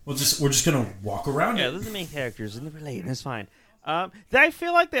 We're just gonna walk around it. Yeah, those are the main characters, and they're related. That's fine. I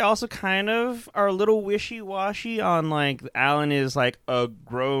feel like they also kind of are a little wishy-washy on, like, Alan is like a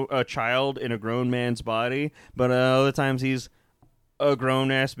child in a grown man's body, but other times he's a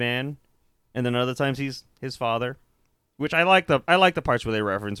grown-ass man, and then other times he's his father. Which I like the parts where they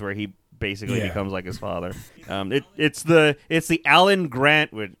reference where he basically becomes like his father. It's the Alan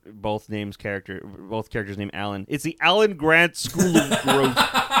Grant with both characters named Alan. It's the Alan Grant School of Growth.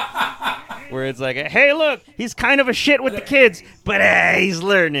 Where it's like, hey, look, he's kind of a shit with the kids, but he's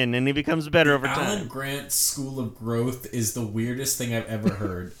learning, and he becomes better over time. Alan Grant School of Growth is the weirdest thing I've ever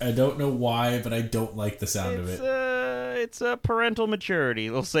heard. I don't know why, but I don't like the sound of it. It's a parental maturity,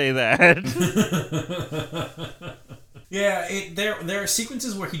 we'll say that. Yeah, there are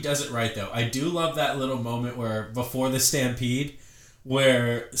sequences where he does it right, though. I do love that little moment where, before the stampede,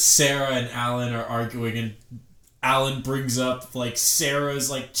 where Sarah and Alan are arguing, and Alan brings up, like, Sarah's,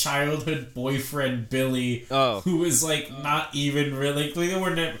 like, childhood boyfriend, Billy, who is, like, not even really... They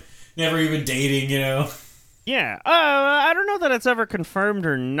were never even dating, you know? Yeah. I don't know that it's ever confirmed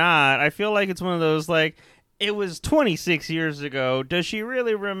or not. I feel like it's one of those, like, it was 26 years ago. Does she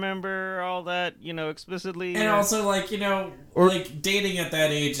really remember all that, you know, explicitly? And also, like, you know, or, like, dating at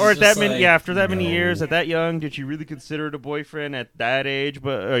that age or is at that just many, like, after that many years, at that young, did she really consider it a boyfriend at that age?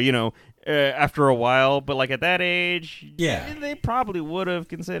 But, you know... after a while, but like at that age, they probably would have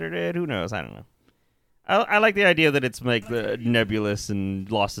considered it. Who knows? I don't know. I like the idea that it's like the nebulous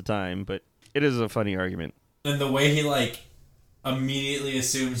and lost to time, but it is a funny argument. And the way he like immediately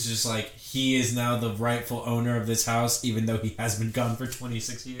assumes just like he is now the rightful owner of this house, even though he has been gone for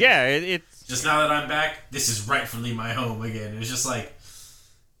 26 years. Yeah, it's just now that I'm back, this is rightfully my home again. It's just like,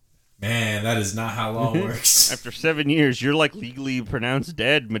 man, that is not how law works. After 7 years, you're like legally pronounced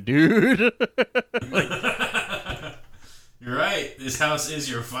dead, my dude. You're right. This house is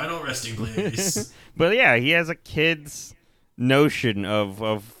your final resting place. But yeah, he has a kid's notion of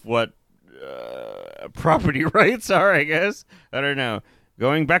what property rights are, I guess. I don't know.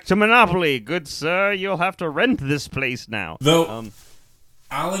 Going back to Monopoly, good sir, you'll have to rent this place now. Though,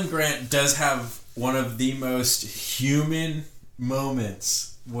 Alan Grant does have one of the most human moments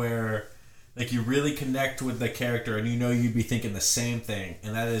where like you really connect with the character and you know you'd be thinking the same thing,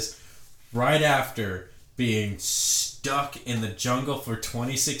 and that is right after being stuck in the jungle for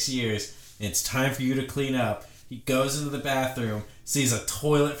 26 years and it's time for you to clean up, he goes into the bathroom, sees a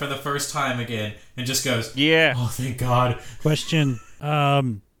toilet for the first time again, and just goes, yeah, oh thank God. Question,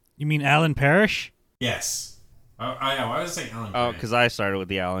 you mean Alan Parrish? Yes. Why was I saying Alan Grant? Oh, because I started with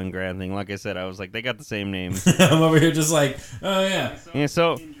the Alan Grant thing. Like I said, I was like, they got the same name. I'm over here just like, oh yeah. Yeah,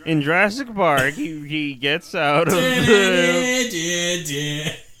 so in Jurassic Park, he gets out of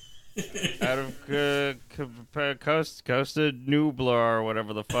Costa Nublar or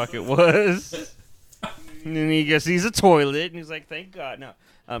whatever the fuck it was. And then he sees a toilet, and he's like, thank God. No.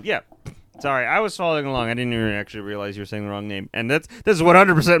 Yeah. Sorry, I was following along. I didn't even actually realize you were saying the wrong name. And this is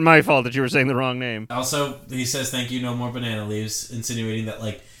 100% my fault that you were saying the wrong name. Also, he says, thank you, no more banana leaves, insinuating that,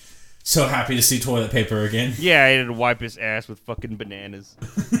 like, so happy to see toilet paper again. Yeah, I had to wipe his ass with fucking bananas.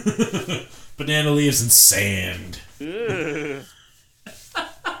 Banana leaves and sand.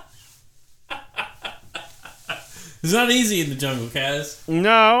 It's not easy in the jungle, Kaz.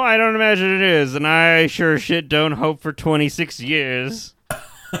 No, I don't imagine it is, and I sure shit don't hope for 26 years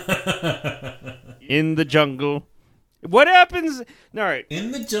in the jungle. What happens? All right.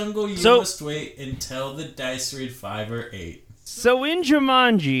 In the jungle, you must wait until the dice read 5 or 8. So in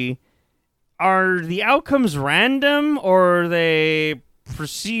Jumanji, are the outcomes random or are they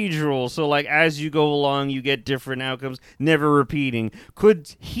procedural? So like as you go along, you get different outcomes, never repeating.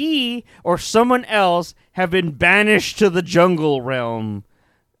 Could he or someone else have been banished to the jungle realm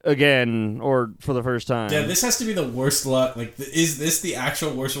again or for the first time? Yeah, this has to be the worst luck. Like, is this the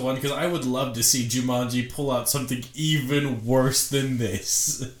actual worst one? Because I would love to see Jumanji pull out something even worse than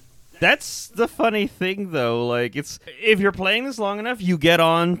this. That's the funny thing, though. Like, it's if you're playing this long enough, you get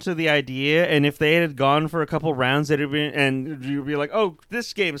on to the idea, and if they had gone for a couple rounds, it'd been, and you'd be like, "Oh,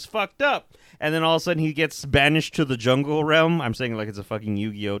 this game's fucked up," and then all of a sudden he gets banished to the jungle realm. I'm saying like it's a fucking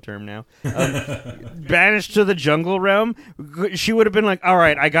Yu-Gi-Oh term now. Banished to the jungle realm. She would have been like, "All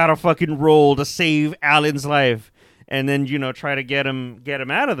right, I gotta fucking roll to save Alan's life," and then try to get him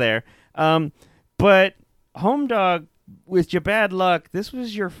out of there. But Home Dog, with your bad luck, this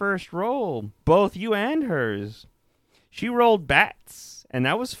was your first roll. Both you and hers. She rolled bats, and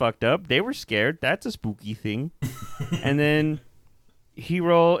that was fucked up. They were scared. That's a spooky thing. And then he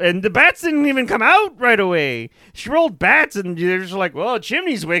rolled, and the bats didn't even come out right away. She rolled bats, and they're just like, well,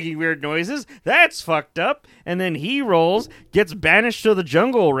 chimney's making weird noises. That's fucked up. And then he rolls, gets banished to the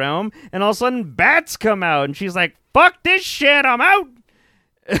jungle realm, and all of a sudden bats come out, and she's like, fuck this shit, I'm out.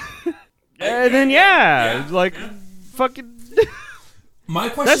 And then, like... fucking my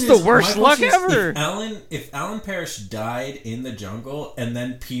question that's is, the worst luck ever. If Alan Parrish died in the jungle and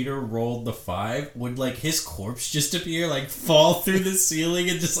then Peter rolled the 5, would like his corpse just appear, like fall through the ceiling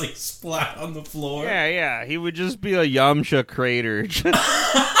and just like splat on the floor? Yeah, he would just be a Yamcha crater.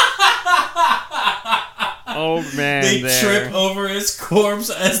 Old man. They trip over his corpse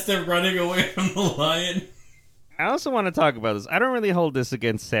as they're running away from the lion. I also want to talk about this. I don't really hold this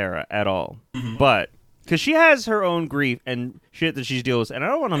against Sarah at all, but because she has her own grief and shit that she's dealing with, and I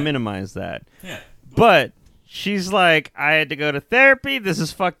don't want to minimize that. Yeah. But she's like, I had to go to therapy. This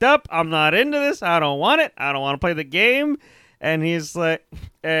is fucked up. I'm not into this. I don't want it. I don't want to play the game. And he's like,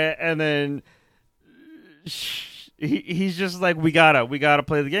 and then he's just like, we gotta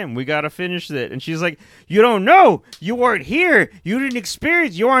play the game. We gotta finish it. And she's like, you don't know. You weren't here. You didn't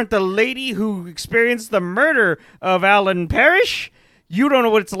experience. You aren't the lady who experienced the murder of Alan Parrish. You don't know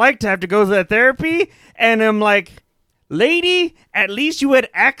what it's like to have to go through that therapy. And I'm like, lady, at least you had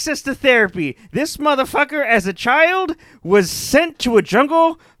access to therapy. This motherfucker, as a child, was sent to a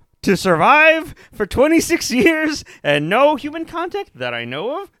jungle to survive for 26 years and no human contact that I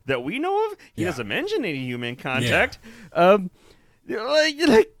know of, that we know of. He doesn't mention any human contact. I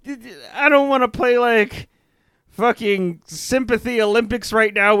don't want to play like fucking sympathy Olympics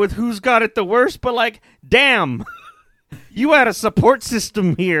right now with who's got it the worst, but like, damn. You had a support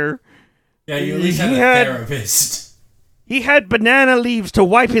system here. Yeah, you at least had a therapist. He had banana leaves to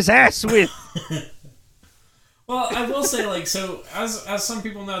wipe his ass with. Well, I will say, like, so as some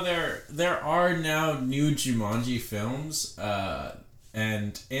people know, there are now new Jumanji films,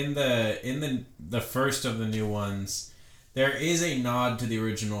 and in the first of the new ones, there is a nod to the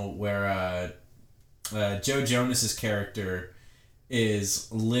original where Joe Jonas's character is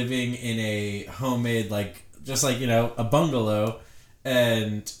living in a homemade, like, just like, a bungalow,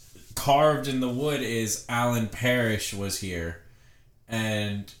 and carved in the wood is Alan Parrish was here.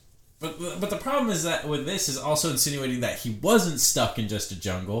 And but the problem is that with this is also insinuating that he wasn't stuck in just a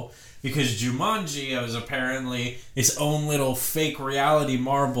jungle, because Jumanji was apparently its own little fake reality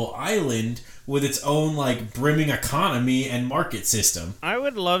marble island with its own like brimming economy and market system. I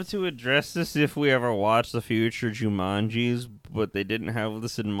would love to address this if we ever watch the future Jumanjis, but they didn't have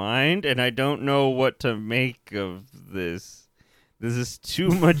this in mind, and I don't know what to make of this. This is too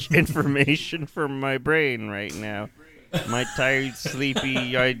much information for my brain right now. My tired,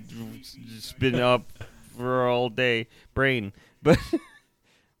 sleepy, I've been up for all day brain. But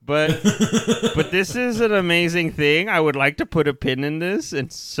this is an amazing thing. I would like to put a pin in this,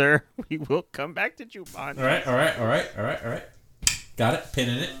 and sir, we will come back to Jumanji. All right. Got it. Pin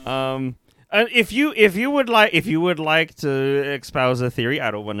in it. If you would like to espouse a theory, I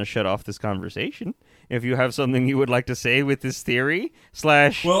don't want to shut off this conversation. If you have something you would like to say with this theory /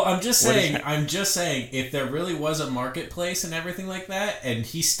 well, I'm just saying, if there really was a marketplace and everything like that, and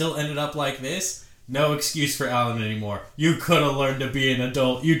he still ended up like this, no excuse for Alan anymore. You could have learned to be an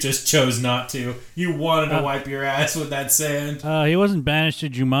adult. You just chose not to. You wanted to wipe your ass with that sand. He wasn't banished to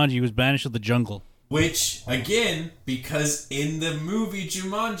Jumanji. He was banished to the jungle. Which, again, because in the movie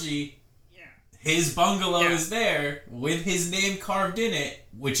Jumanji, his bungalow is there with his name carved in it,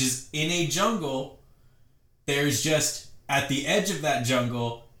 which is in a jungle. There's just, at the edge of that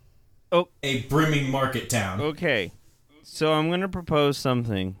jungle, a brimming market town. Okay. So I'm going to propose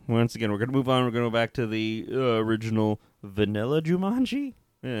something. Once again, we're going to move on. We're going to go back to the original vanilla Jumanji.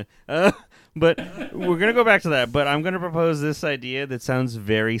 Yeah. But we're going to go back to that. But I'm going to propose this idea that sounds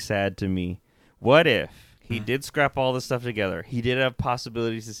very sad to me. What if he did scrap all this stuff together? He did have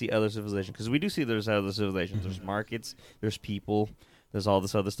possibilities to see other civilizations. Because we do see there's other civilizations. There's markets. There's people. There's all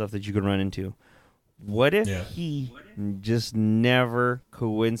this other stuff that you could run into. What if he just never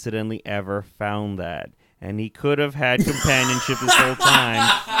coincidentally ever found that? And he could have had companionship this whole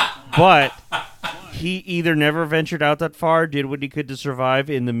time, but he either never ventured out that far, did what he could to survive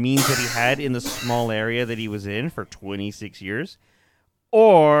in the means that he had in the small area that he was in for 26 years,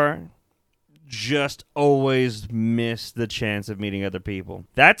 or just always missed the chance of meeting other people.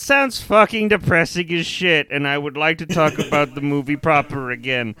 That sounds fucking depressing as shit, and I would like to talk about the movie proper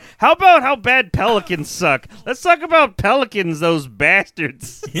again. How about how bad pelicans suck? Let's talk about pelicans, those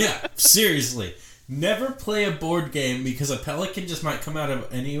bastards. Yeah, seriously. Never play a board game because a pelican just might come out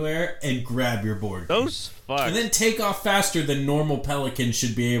of anywhere and grab your board game. Those fucks. And then take off faster than normal pelicans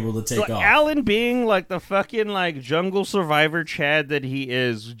should be able to take off. Alan, being like the fucking like jungle survivor Chad that he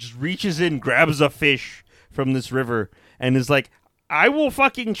is, just reaches in, grabs a fish from this river, and is like, I will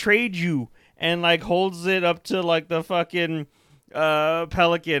fucking trade you, and like holds it up to like the fucking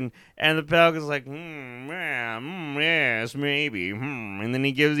pelican, and the pelican's like, yes, maybe, and then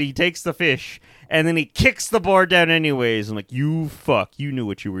he takes the fish, and then he kicks the board down anyways. I'm like, you knew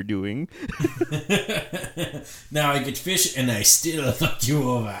what you were doing. Now I get fish, and I still fucked you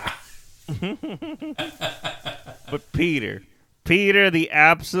over. But Peter, the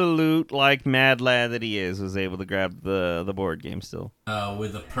absolute like mad lad that he is, was able to grab the board game still.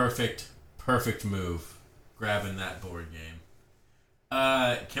 With a perfect move, grabbing that board game.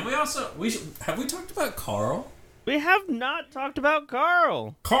 Can we also... have we talked about Carl? We have not talked about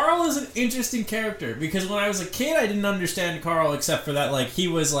Carl. Carl is an interesting character, because when I was a kid, I didn't understand Carl except for that, like, he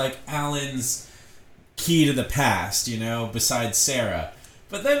was, like, Alan's key to the past, you know, besides Sarah.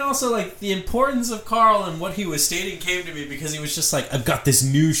 But then also, like, the importance of Carl and what he was stating came to me because he was just like, I've got this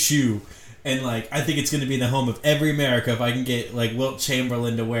new shoe, and, like, I think it's going to be the home of every America if I can get, like, Wilt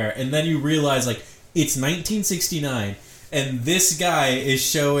Chamberlain to wear it. And then you realize, like, it's 1969... and this guy is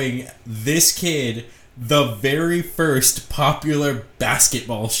showing this kid the very first popular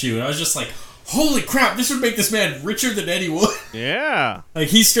basketball shoe. And I was just like, holy crap, this would make this man richer than Eddie Wood. Yeah. Like,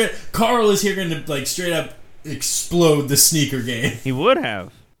 Carl is here going to, like, straight up explode the sneaker game. He would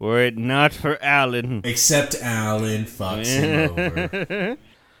have, were it not for Alan. Except Alan fucks him over.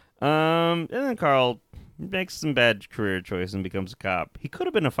 And then Carl makes some bad career choice and becomes a cop. He could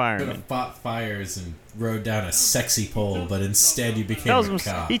have been a Could fireman. have fought fires and rode down a sexy pole, but instead you became a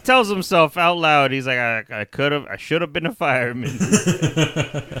cop. He tells himself out loud, he's like, I should have been a fireman.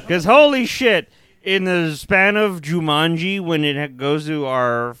 Because holy shit, in the span of Jumanji, when it goes to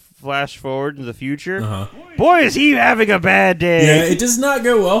our flash forward to the future, boy, is he having a bad day. Yeah, it does not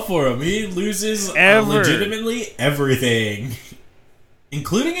go well for him. He loses legitimately everything.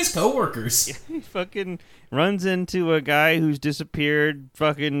 Including his coworkers. He fucking runs into a guy who's disappeared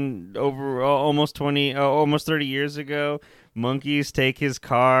fucking over almost 30 years ago. Monkeys take his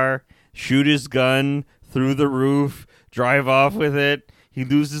car, shoot his gun through the roof, drive off with it. He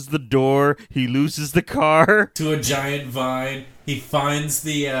loses the door. He loses the car. To a giant vine. He finds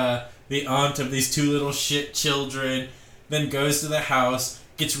the aunt of these two little shit children, then goes to the house.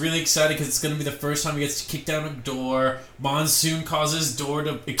 Gets really excited because it's going to be the first time he gets to kick down a door. Monsoon causes door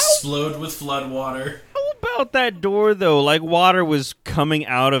to explode with floodwater. How about that door, though? Like, water was coming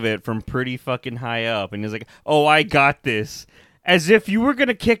out of it from pretty fucking high up. And he's like, oh, I got this. As if you were going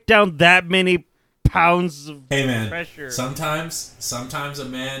to kick down that many pounds of pressure. Sometimes a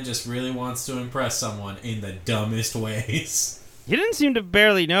man just really wants to impress someone in the dumbest ways. He didn't seem to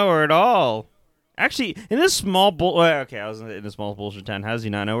barely know her at all. Actually, in this small I was in a small bullshit town. How does he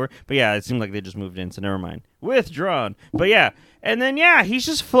not know her? But yeah, it seemed like they just moved in, so never mind. Withdrawn. But yeah, and then he's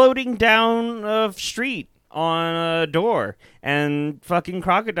just floating down a street on a door, and fucking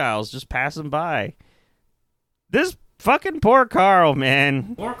crocodiles just passing by. This fucking poor Carl,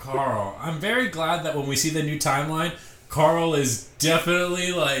 man. Poor Carl. I'm very glad that when we see the new timeline, Carl is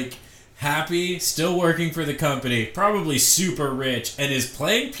definitely like happy, still working for the company, probably super rich, and is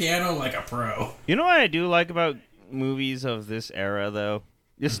playing piano like a pro. You know what I do like about movies of this era, though?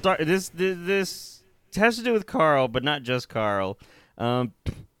 This has to do with Carl, but not just Carl.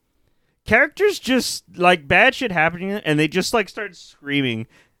 Characters just, like, bad shit happening, and they just, like, start screaming.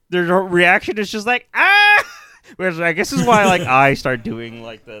 their reaction is just like ah. Whereas I guess is why like I start doing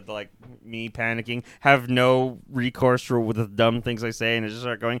like the like me panicking, have no recourse for with the dumb things I say, and I just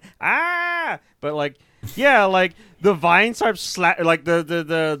start going ah. But like yeah, like the vine starts like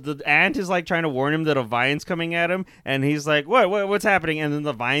the ant is like trying to warn him that a vine's coming at him, and he's like what's happening? And then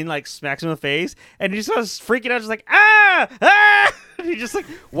the vine like smacks him in the face, and he just starts freaking out, just like ah ah. And he just like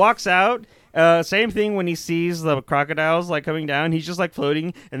walks out. Same thing when he sees the crocodiles like coming down. He's just like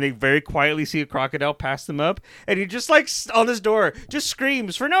floating, and they very quietly see a crocodile pass them up, and he just like on his door just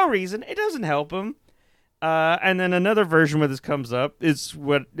screams for no reason. It doesn't help him. And then another version where this comes up is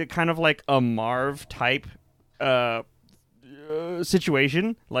what kind of like a Marv type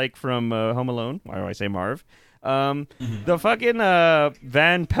situation, like from Home Alone. Why do I say Marv? The fucking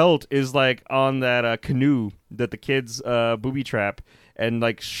Van Pelt is like on that canoe that the kids booby trap and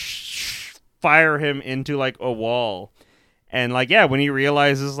like fire him into like a wall. And like yeah, when he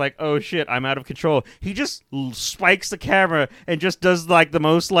realizes like oh shit, I'm out of control, he just spikes the camera and just does like the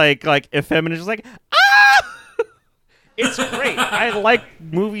most like effeminate, just like ah. It's great. I like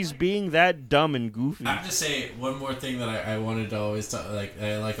movies being that dumb and goofy. I have to say one more thing that I wanted to always I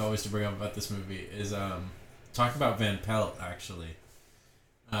like always to bring up about this movie is talk about Van Pelt actually.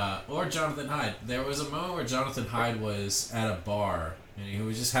 Or Jonathan Hyde. There was a moment where Jonathan Hyde was at a bar and he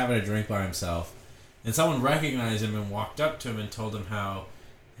was just having a drink by himself, and someone recognized him and walked up to him and told him how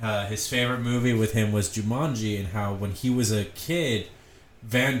his favorite movie with him was Jumanji, and how when he was a kid,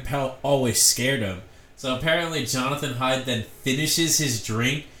 Van Pelt always scared him. So apparently Jonathan Hyde then finishes his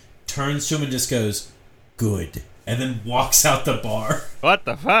drink, turns to him and just goes, "Good," and then walks out the bar. What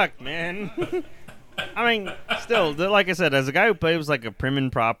the fuck, man? I mean, still, like I said, as a guy who plays like a prim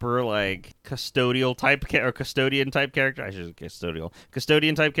and proper, like custodial type or custodian type character, I should say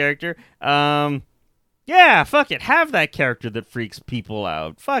custodian type character. Yeah, fuck it, have that character that freaks people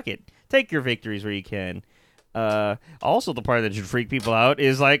out. Fuck it, take your victories where you can. Also, the part that should freak people out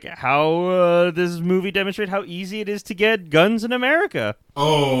is like how this movie demonstrates how easy it is to get guns in America.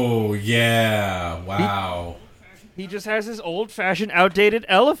 Oh yeah, wow. He just has this old-fashioned, outdated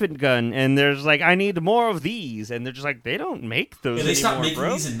elephant gun, and there's like, I need more of these, and they're just like, they don't make those. Yeah, they stopped making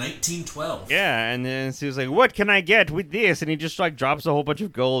bro. these in 1912. Yeah, and then he was like, "What can I get with this?" And he just like drops a whole bunch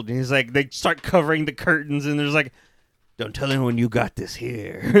of gold, and he's like, they start covering the curtains, and there's like, "Don't tell anyone you got this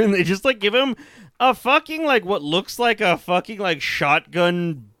here," and they just like give him a fucking like what looks like a fucking like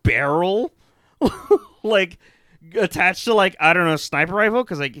shotgun barrel, like. Attached to like I don't know sniper rifle,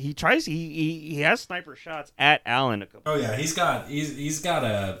 because like he has sniper shots at Alan. Oh yeah, he's got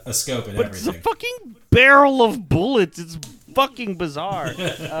a scope and everything. It's a fucking barrel of bullets. It's fucking bizarre.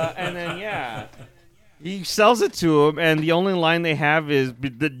 And then yeah, he sells it to him, and the only line they have is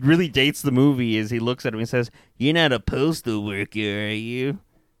that really dates the movie is he looks at him and says, "You're not a postal worker, are you?"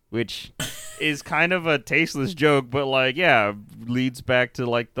 Which is kind of a tasteless joke, but like, yeah, leads back to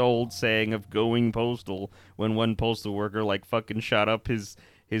like the old saying of going postal, when one postal worker like fucking shot up his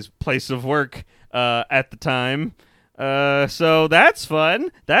place of work at the time. So that's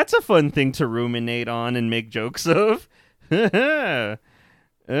fun. That's a fun thing to ruminate on and make jokes of. It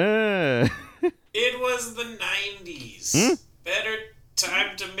was the 90s. Better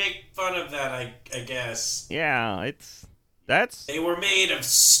time to make fun of that, I guess. Yeah, They were made of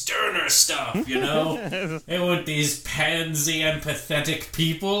sterner stuff, you know? They weren't these pansy and pathetic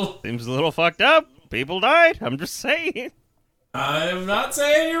people. Seems a little fucked up. People died. I'm just saying. I'm not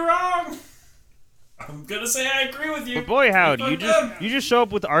saying you're wrong. I'm gonna say I agree with you. But boy, howdy, you just show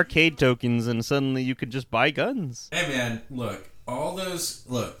up with arcade tokens and suddenly you could just buy guns. Hey man, look,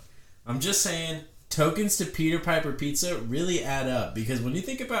 I'm just saying, tokens to Peter Piper Pizza really add up, because when you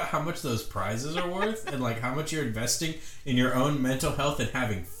think about how much those prizes are worth and like how much you're investing in your own mental health and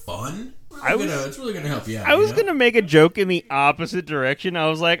having fun, it's really gonna help you out. I was gonna make a joke in the opposite direction. I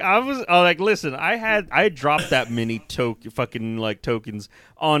was like, listen, I dropped that many tokens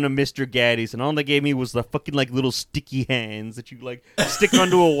on a Mr. Gaddy's, and all they gave me was the fucking like little sticky hands that you like stick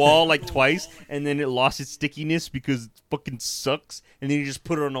onto a wall like twice, and then it lost its stickiness because it fucking sucks, and then you just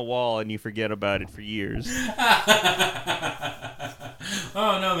put it on a wall and you forget about it for years.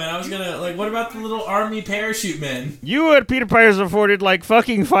 Oh no, man! I was gonna what about the little army parachute men? You at Peter Piper's afforded like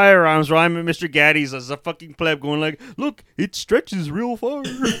fucking firearms, while I'm at Mr. Gaddy's as a fucking pleb going like, look, it stretches real far.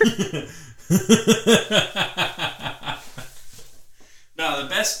 No,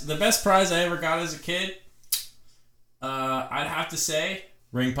 the best prize I ever got as a kid, I'd have to say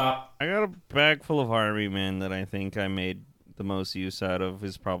ring pop. I got a bag full of Army Men that I think I made the most use out of.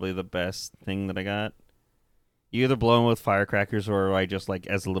 Is probably the best thing that I got. You either blow them with firecrackers, or I just like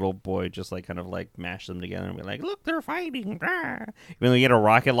as a little boy, just like kind of like mash them together and be like, "Look, they're fighting!" When you get a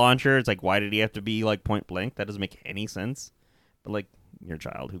rocket launcher, it's like, why did he have to be like point blank? That doesn't make any sense. But like, you're a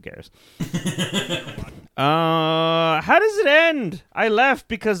child, who cares? How does it end? I left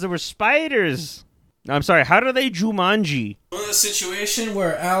because there were spiders. I'm sorry. How do they Jumanji? Well, the situation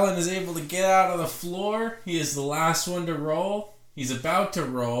where Alan is able to get out of the floor. He is the last one to roll. He's about to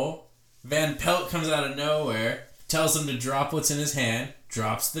roll. Van Pelt comes out of nowhere, tells him to drop what's in his hand,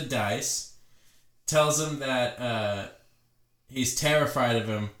 drops the dice, tells him that he's terrified of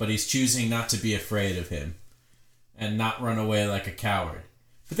him, but he's choosing not to be afraid of him and not run away like a coward.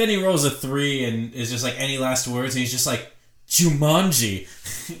 But then he rolls a 3 and is just like, any last words? And he's just like, Jumanji.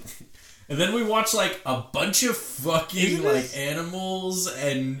 And then we watch like a bunch of fucking like animals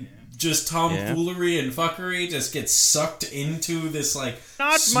and just tomfoolery and fuckery just get sucked into this like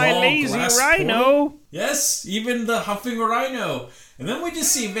Not small my lazy glass rhino. portal. Yes, even the huffing rhino. And then we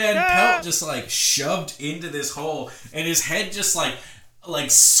just see Van Pelt just like shoved into this hole, and his head just like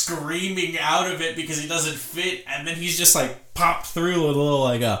screaming out of it because he doesn't fit, and then he's just like popped through with a little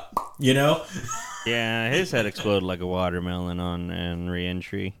like a, you know. Yeah, his head exploded like a watermelon on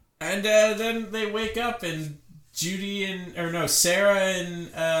re-entry. And then they wake up and Sarah and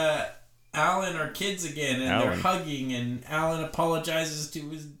Alan are kids again, and they're hugging, and Alan apologizes to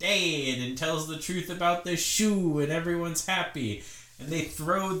his dad and tells the truth about the shoe, and everyone's happy. And they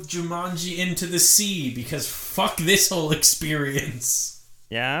throw Jumanji into the sea because fuck this whole experience.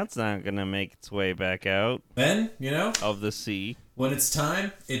 Yeah, it's not gonna make its way back out. Then, you know, of the sea. When it's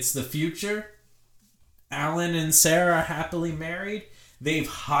time, it's the future. Alan and Sarah are happily married. They've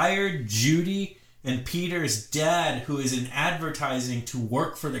hired Judy and Peter's dad, who is in advertising, to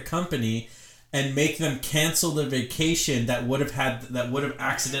work for the company and make them cancel the vacation that would have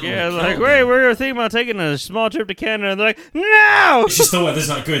accidentally killed like, them. wait, we're thinking about taking a small trip to Canada. And they're like, no! It's just the weather's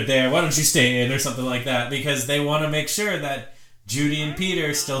not good there. Why don't you stay in or something like that? Because they want to make sure that Judy and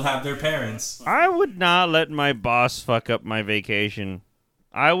Peter still have their parents. I would not let my boss fuck up my vacation.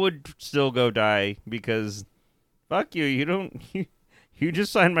 I would still go die because fuck you. You don't... You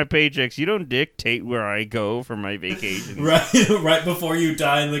just signed my paychecks. You don't dictate where I go for my vacation. Right before you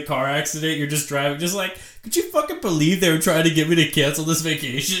die in the car accident, you're just driving, just like, could you fucking believe they were trying to get me to cancel this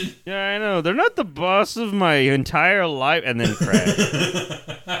vacation? Yeah, I know. They're not the boss of my entire life. And then crash.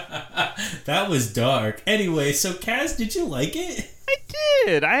 That was dark. Anyway, so Kaz, did you like it? I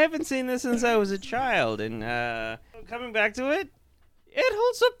did. I haven't seen this since I was a child. And coming back to it, it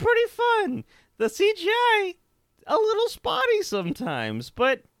holds up pretty fun. The CGI... a little spotty sometimes,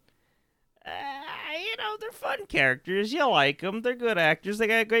 but they're fun characters. You like them. They're good actors. They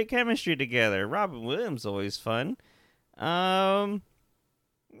got great chemistry together. Robin Williams always fun. And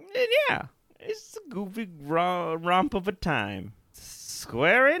yeah, it's a goofy romp of a time.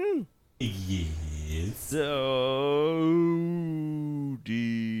 Squaring? Yes. So,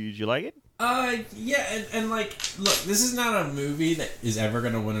 did you like it? Yeah, and like, look, this is not a movie that is ever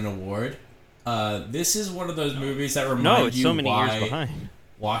gonna win an award. This is one of those movies that remind you so many why years behind.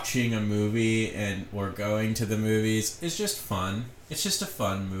 Watching a movie or going to the movies is just fun. It's just a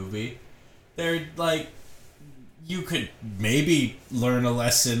fun movie. They're like, you could maybe learn a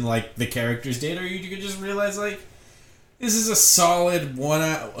lesson like the characters did, or you could just realize like, this is a solid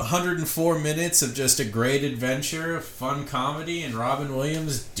 104 minutes of just a great adventure, fun comedy, and Robin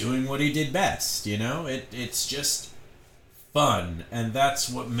Williams doing what he did best. You know, it's just fun, and that's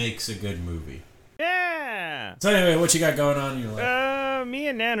what makes a good movie. Yeah. So anyway, what you got going on in your life? Me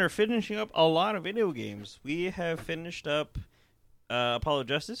and Nan are finishing up a lot of video games. We have finished up Apollo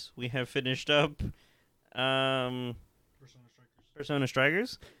Justice. We have finished up Persona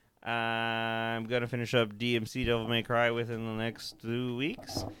Strikers. I'm gonna finish up DMC Devil May Cry within the next 2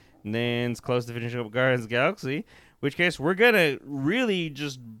 weeks. And then it's close to finishing up Guardians of the Galaxy. Which case, we're gonna really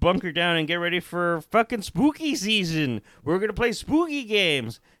just bunker down and get ready for fucking spooky season. We're gonna play spooky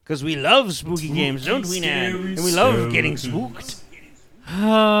games. Because we love spooky games, don't we, Nan? And we love getting spooked.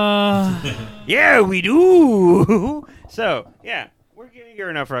 Yeah, we do. So, yeah, we're getting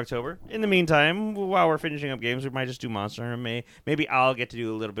gearing up for October. In the meantime, while we're finishing up games, we might just do Monster Hunter. Maybe I'll get to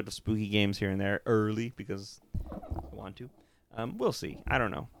do a little bit of spooky games here and there early because I want to. We'll see. I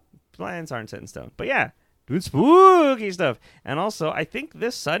don't know. Plans aren't set in stone. But yeah. Doing spooky stuff. And also, I think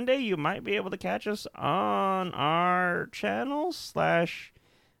this Sunday you might be able to catch us on our channel /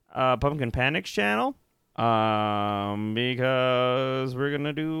 Pumpkin Panic's channel. Because we're going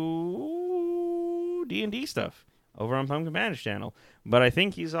to do D&D stuff over on Pumpkin Panic's channel. But I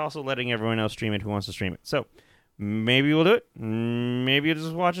think he's also letting everyone else stream it who wants to stream it. So, maybe we'll do it. Maybe you'll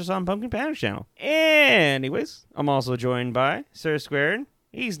just watch us on Pumpkin Panic channel. Anyways, I'm also joined by Sir Squared.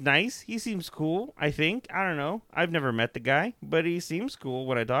 He's nice. He seems cool, I think. I don't know. I've never met the guy, but he seems cool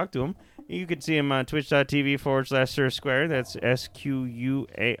when I talk to him. You can see him on twitch.tv/Sir Squared. That's SQUARIN.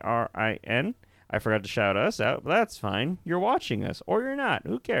 I forgot to shout us out, but that's fine. You're watching us, or you're not.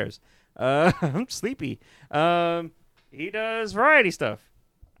 Who cares? I'm sleepy. He does variety stuff.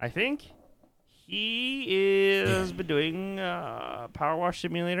 I think he is been doing Power Wash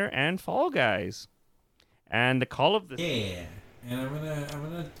Simulator and Fall Guys, and the Call of the And I'm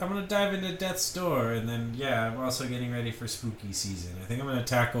gonna dive into Death's Door, and then I'm also getting ready for spooky season. I think I'm gonna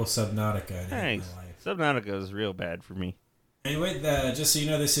tackle Subnautica. Thanks. Subnautica is real bad for me. Anyway, just so you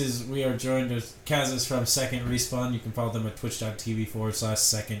know, we are joined with Kazas from Second Respawn. You can follow them at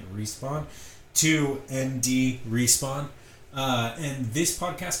twitch.tv/Second Respawn, 2ND Respawn. And this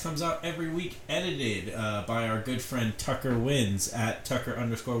podcast comes out every week, edited by our good friend Tucker Wins at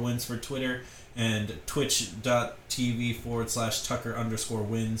Tucker_wins for Twitter, and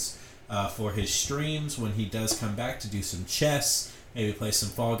twitch.tv/Tucker_wins for his streams when he does come back to do some chess, maybe play some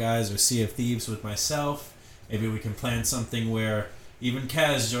Fall Guys or Sea of Thieves with myself. Maybe we can plan something where even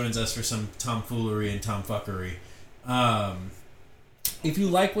Kaz joins us for some tomfoolery and tomfuckery. If you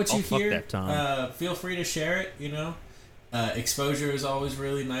like what you hear, feel free to share it. Exposure is always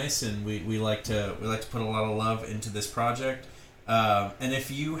really nice, and we like to put a lot of love into this project. And if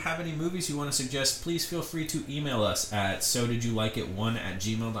you have any movies you want to suggest, please feel free to email us at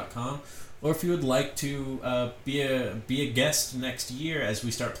sodidyoulikeit1@gmail.com. Or if you would like to be a guest next year as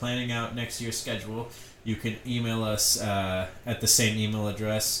we start planning out next year's schedule, you can email us at the same email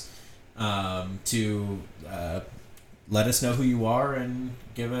address to let us know who you are and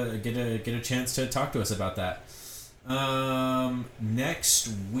get a chance to talk to us about that. Next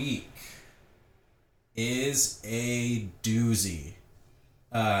week is a doozy.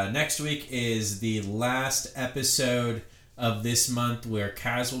 Next week is the last episode of this month where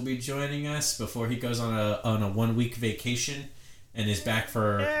Kaz will be joining us before he goes on a 1-week vacation and is back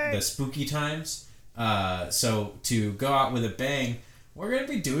for the spooky times. So to go out with a bang, we're going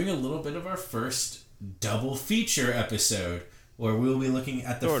to be doing a little bit of our first double feature episode where we'll be looking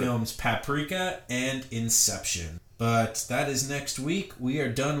at the films Paprika and Inception. But that is next week. We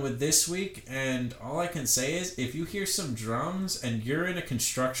are done with this week, and all I can say is if you hear some drums and you're in a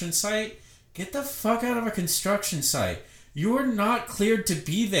construction site, get the fuck out of a construction site. You're not cleared to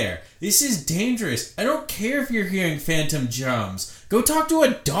be there. This is dangerous. I don't care if you're hearing phantom drums. Go talk to a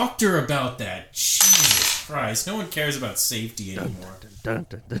doctor about that. Jesus Christ. No one cares about safety anymore.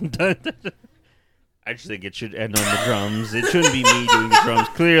 I just think it should end on the drums. It shouldn't be me doing the drums.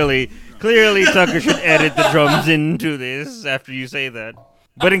 Clearly, Tucker should edit the drums into this after you say that.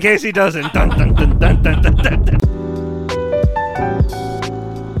 But in case he doesn't, dun dun dun dun dun dun dun.